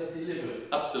and seeing them delivered.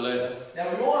 Absolutely.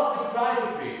 Now we all have to pray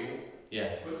for people. Yeah.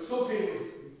 But some people's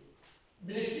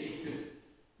ministry is to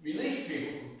release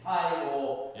people from pain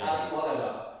or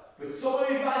whatever. But some of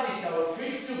the evangelists now will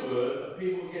preach the word and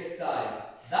people will get saved.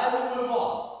 They will move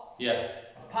on. Yeah.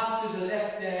 And pastors are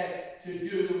left there to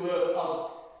do the work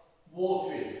of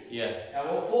watering. Yeah.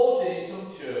 Now unfortunately in some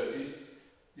churches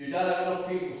you don't have enough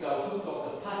people, so sometimes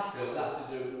the pastor will have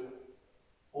to do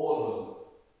all of them.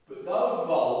 But those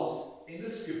roles in the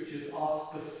scriptures are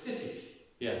specific.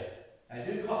 Yeah.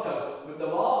 They do cross over, but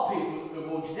there are people who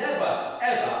will never,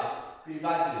 ever be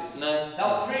evangelists. No.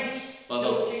 They'll preach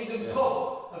till the kingdom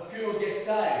come and few will get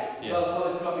saved. Yeah.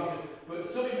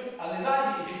 But some, an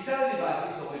evangelist, if you tell an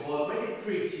evangelist normally, boy, when he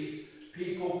preaches,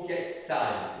 people get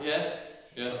saved. Yeah.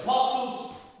 Yeah.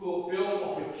 Apostles will build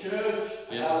up a church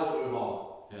and they will move on.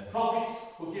 Yeah. Prophets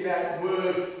will give out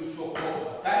word which will come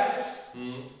about.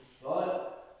 Right?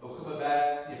 Will come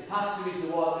about. Your pastor is the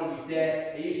one who is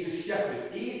there. He is the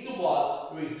shepherd. He is the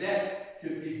one who is left to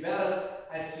develop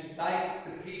and to make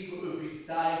the people who have been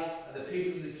saved and the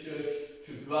people in the church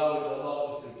to grow in the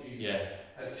likeness of Jesus. Yeah.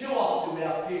 And too often we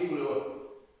have people who are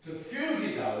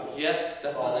confusing those. Yeah,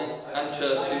 definitely. And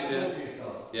churches,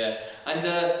 yeah. And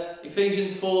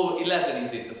Ephesians 4:11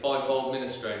 is it, the fivefold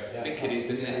ministry? I think it is,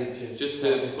 isn't it? Just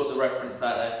to put the reference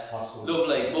out there.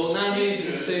 Lovely. Well, now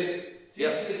moving to...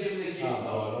 Teachers are given the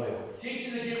gift.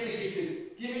 Teachers are given the gift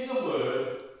of giving the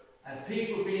word and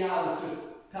people being able to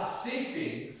perhaps see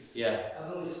things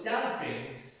and understand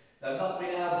things they've not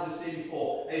been able to see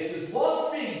before. And if there's one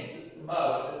thing at the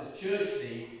moment that the church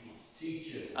needs, it's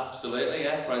teachers. Absolutely,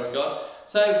 yeah, praise God.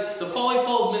 So, the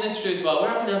fivefold ministry as well. We're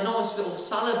having a nice little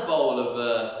salad bowl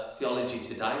of theology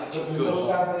today, which is good. We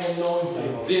must have the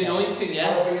anointing. The anointing,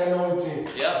 yeah. The anointing.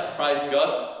 Yeah, praise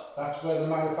God. That's where the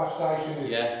manifestation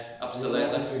is. Yeah,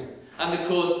 absolutely. And of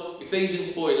course, Ephesians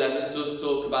 4:11 does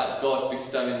talk about God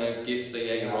bestowing those gifts, so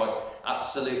yeah, you're right.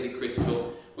 Absolutely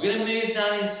critical. We're going to move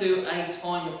now into a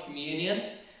time of communion.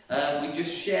 We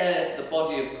just share the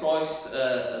body of Christ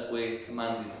as we're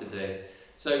commanded to do.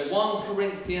 So 1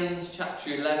 Corinthians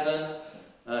chapter 11,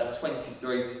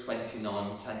 23 to 29.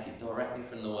 We take it directly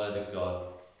from the Word of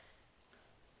God.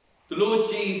 The Lord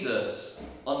Jesus,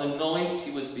 on the night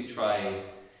he was betrayed,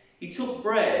 he took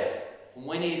bread, and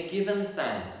when he had given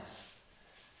thanks,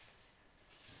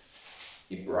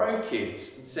 he broke it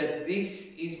and said,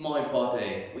 "This is my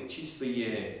body, which is for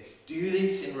you. Do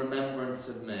this in remembrance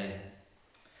of me."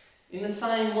 In the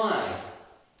same way,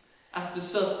 after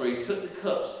supper, he took the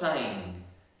cup, saying,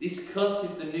 "This cup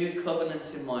is the new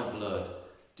covenant in my blood.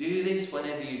 Do this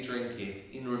whenever you drink it,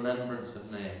 in remembrance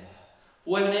of me.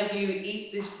 For whenever you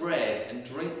eat this bread and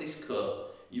drink this cup,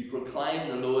 you proclaim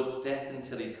the Lord's death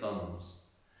until he comes.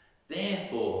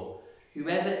 Therefore,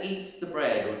 whoever eats the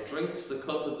bread or drinks the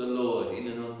cup of the Lord in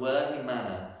an unworthy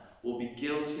manner will be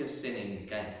guilty of sinning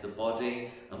against the body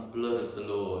and blood of the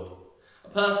Lord. A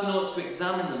person ought to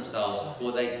examine themselves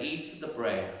before they eat of the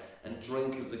bread and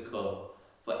drink of the cup.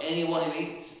 For anyone who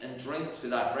eats and drinks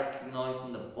without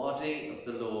recognising the body of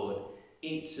the Lord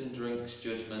eats and drinks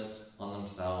judgment on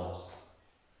themselves.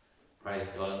 Praise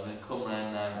God. I'm going to come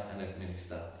round now and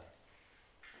administer.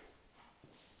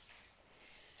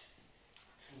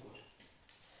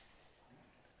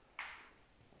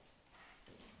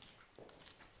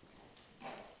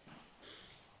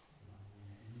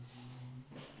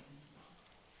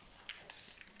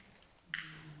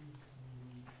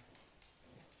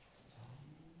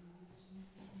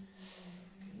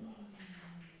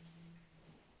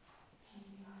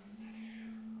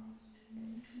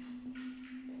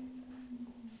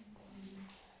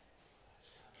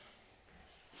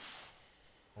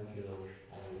 Thank you, Lord.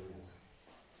 Hallelujah.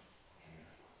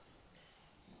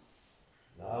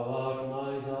 Thou art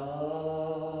my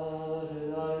God, and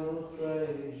I will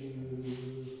praise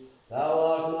you. Thou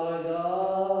art my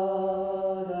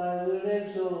God, I will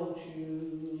exalt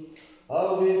you.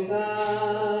 Oh, give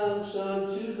thanks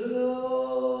unto the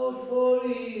Lord, for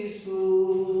he is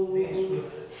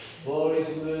good. For his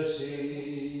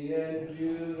mercy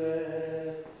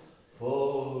endureth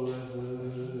forever.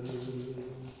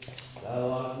 Thou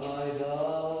art my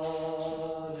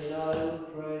God, and I will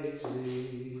praise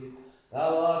thee.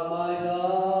 Thou art my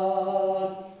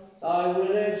God, I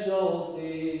will exalt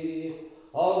thee.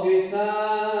 Oh, give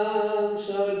thanks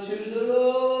unto the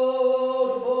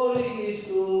Lord, for he is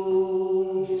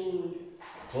good.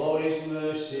 For his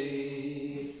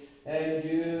mercy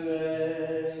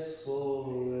endureth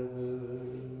forever.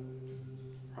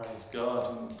 Praise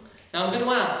God. Now I'm going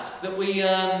to ask that we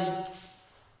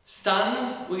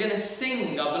stand. We're going to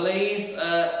sing, I believe,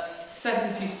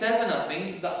 77, I think,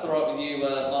 if that's all right with you,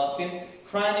 Martin.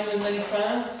 Crowning with many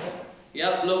crowns.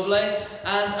 Yep, lovely.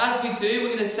 And as we do,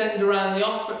 we're going to send around the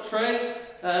offertory.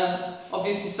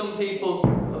 Obviously, some people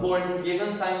have already been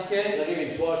given, thank you. They're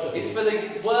giving twice, I think. It's for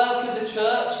the work of the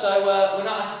church, so we're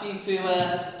not asking you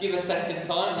to give a second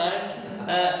time now.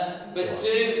 But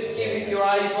do give if you're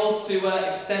able to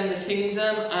extend the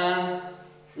kingdom, and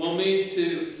we'll move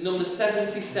to number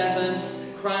 77,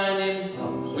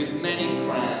 crowning with many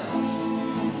crowns.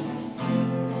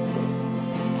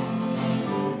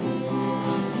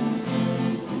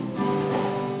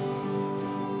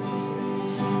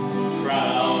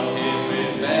 Crown him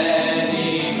with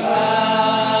many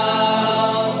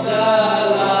crowns, the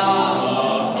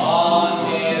Lamb upon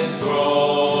his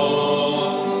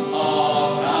throne.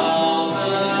 All crowns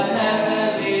the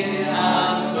heavenly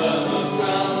anthem, a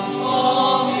crown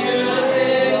of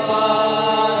music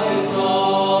by his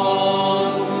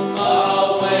own.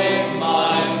 Awake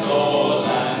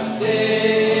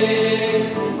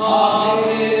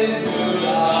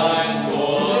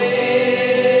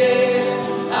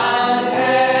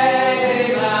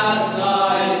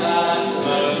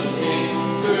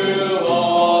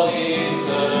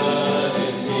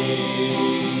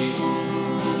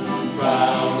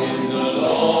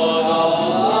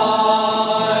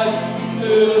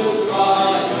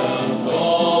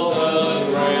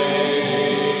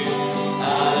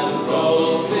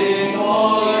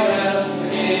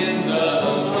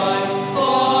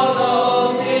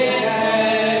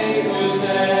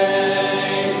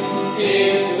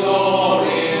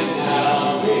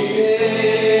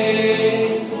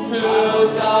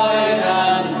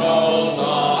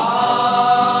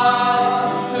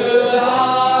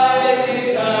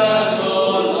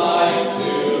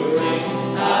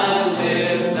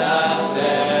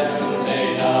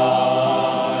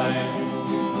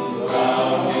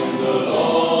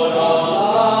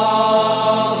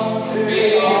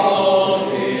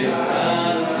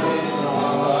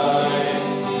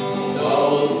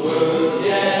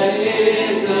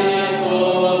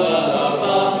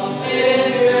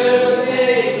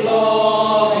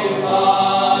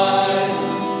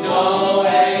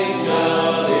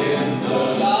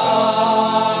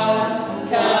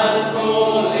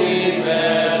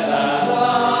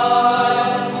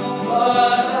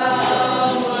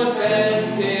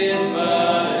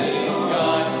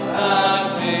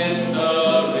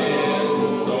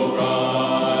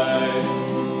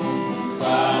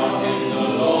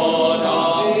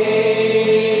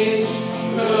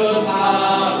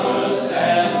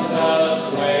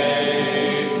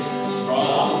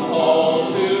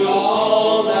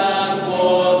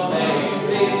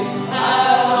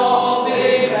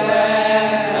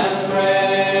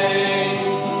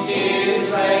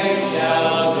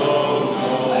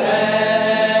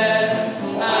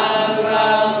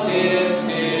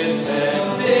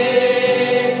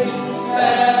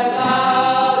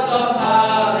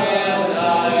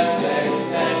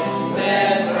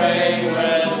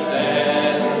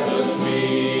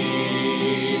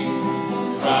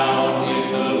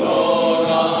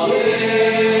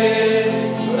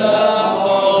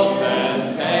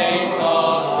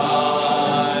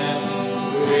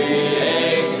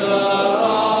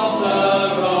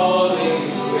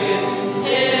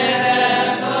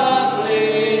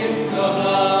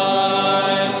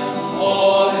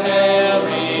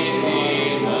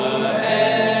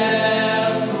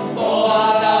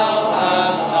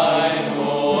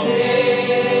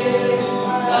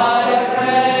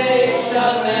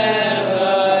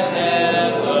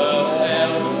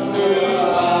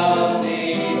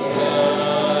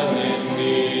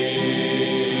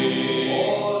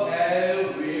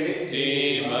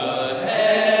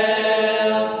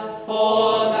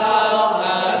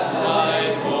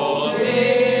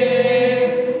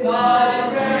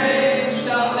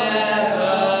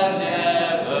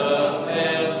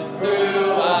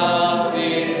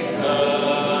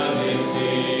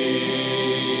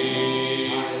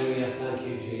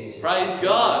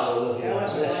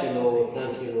Bless you, Lord.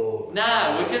 Thank you, Lord.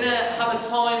 Now, we're going to have a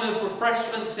time of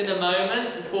refreshments in a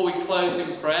moment before we close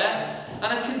in prayer. And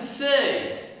I can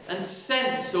see and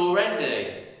sense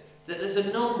already that there's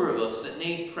a number of us that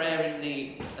need prayer in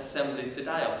the assembly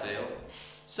today, I feel.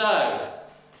 So,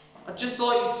 I'd just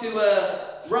like you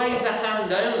to raise a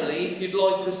hand only if you'd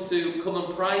like us to come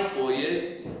and pray for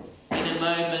you in a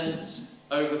moment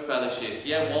over fellowship.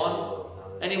 Yeah, one.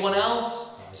 Anyone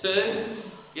else? Two.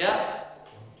 Yeah.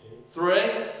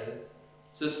 Three.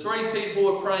 So there's 3 people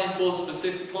we're praying for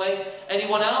specifically.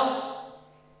 Anyone else?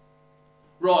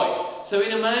 Right. So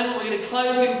in a moment we're going to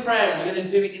close in prayer and we're going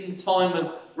to do it in the time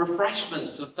of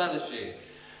refreshments of fellowship.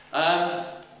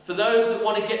 For those that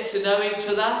want to get to know each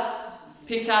other,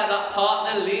 pick out that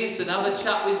partner list and have a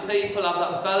chat with people, have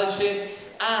that fellowship,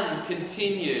 and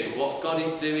continue what God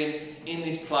is doing in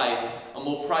this place. And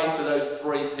we'll pray for those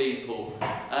 3 people.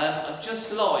 I'd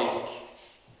just like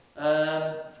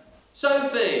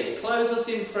Sophie, close us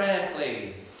in prayer,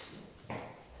 please.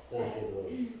 Thank you,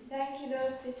 Lord. Thank you,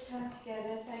 Lord, for this time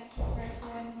together. Thank you for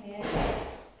everyone here.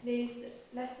 Please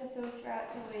bless us all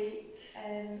throughout the week.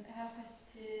 Help us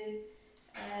to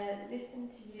listen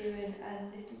to you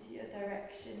and listen to your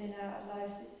direction in our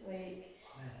lives this week.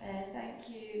 Thank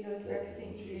you, Lord, for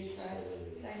everything you do for us.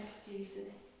 Thank you,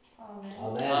 Jesus.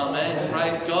 Amen. Amen.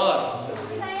 Praise God.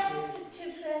 Can I ask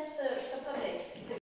 2 prayers for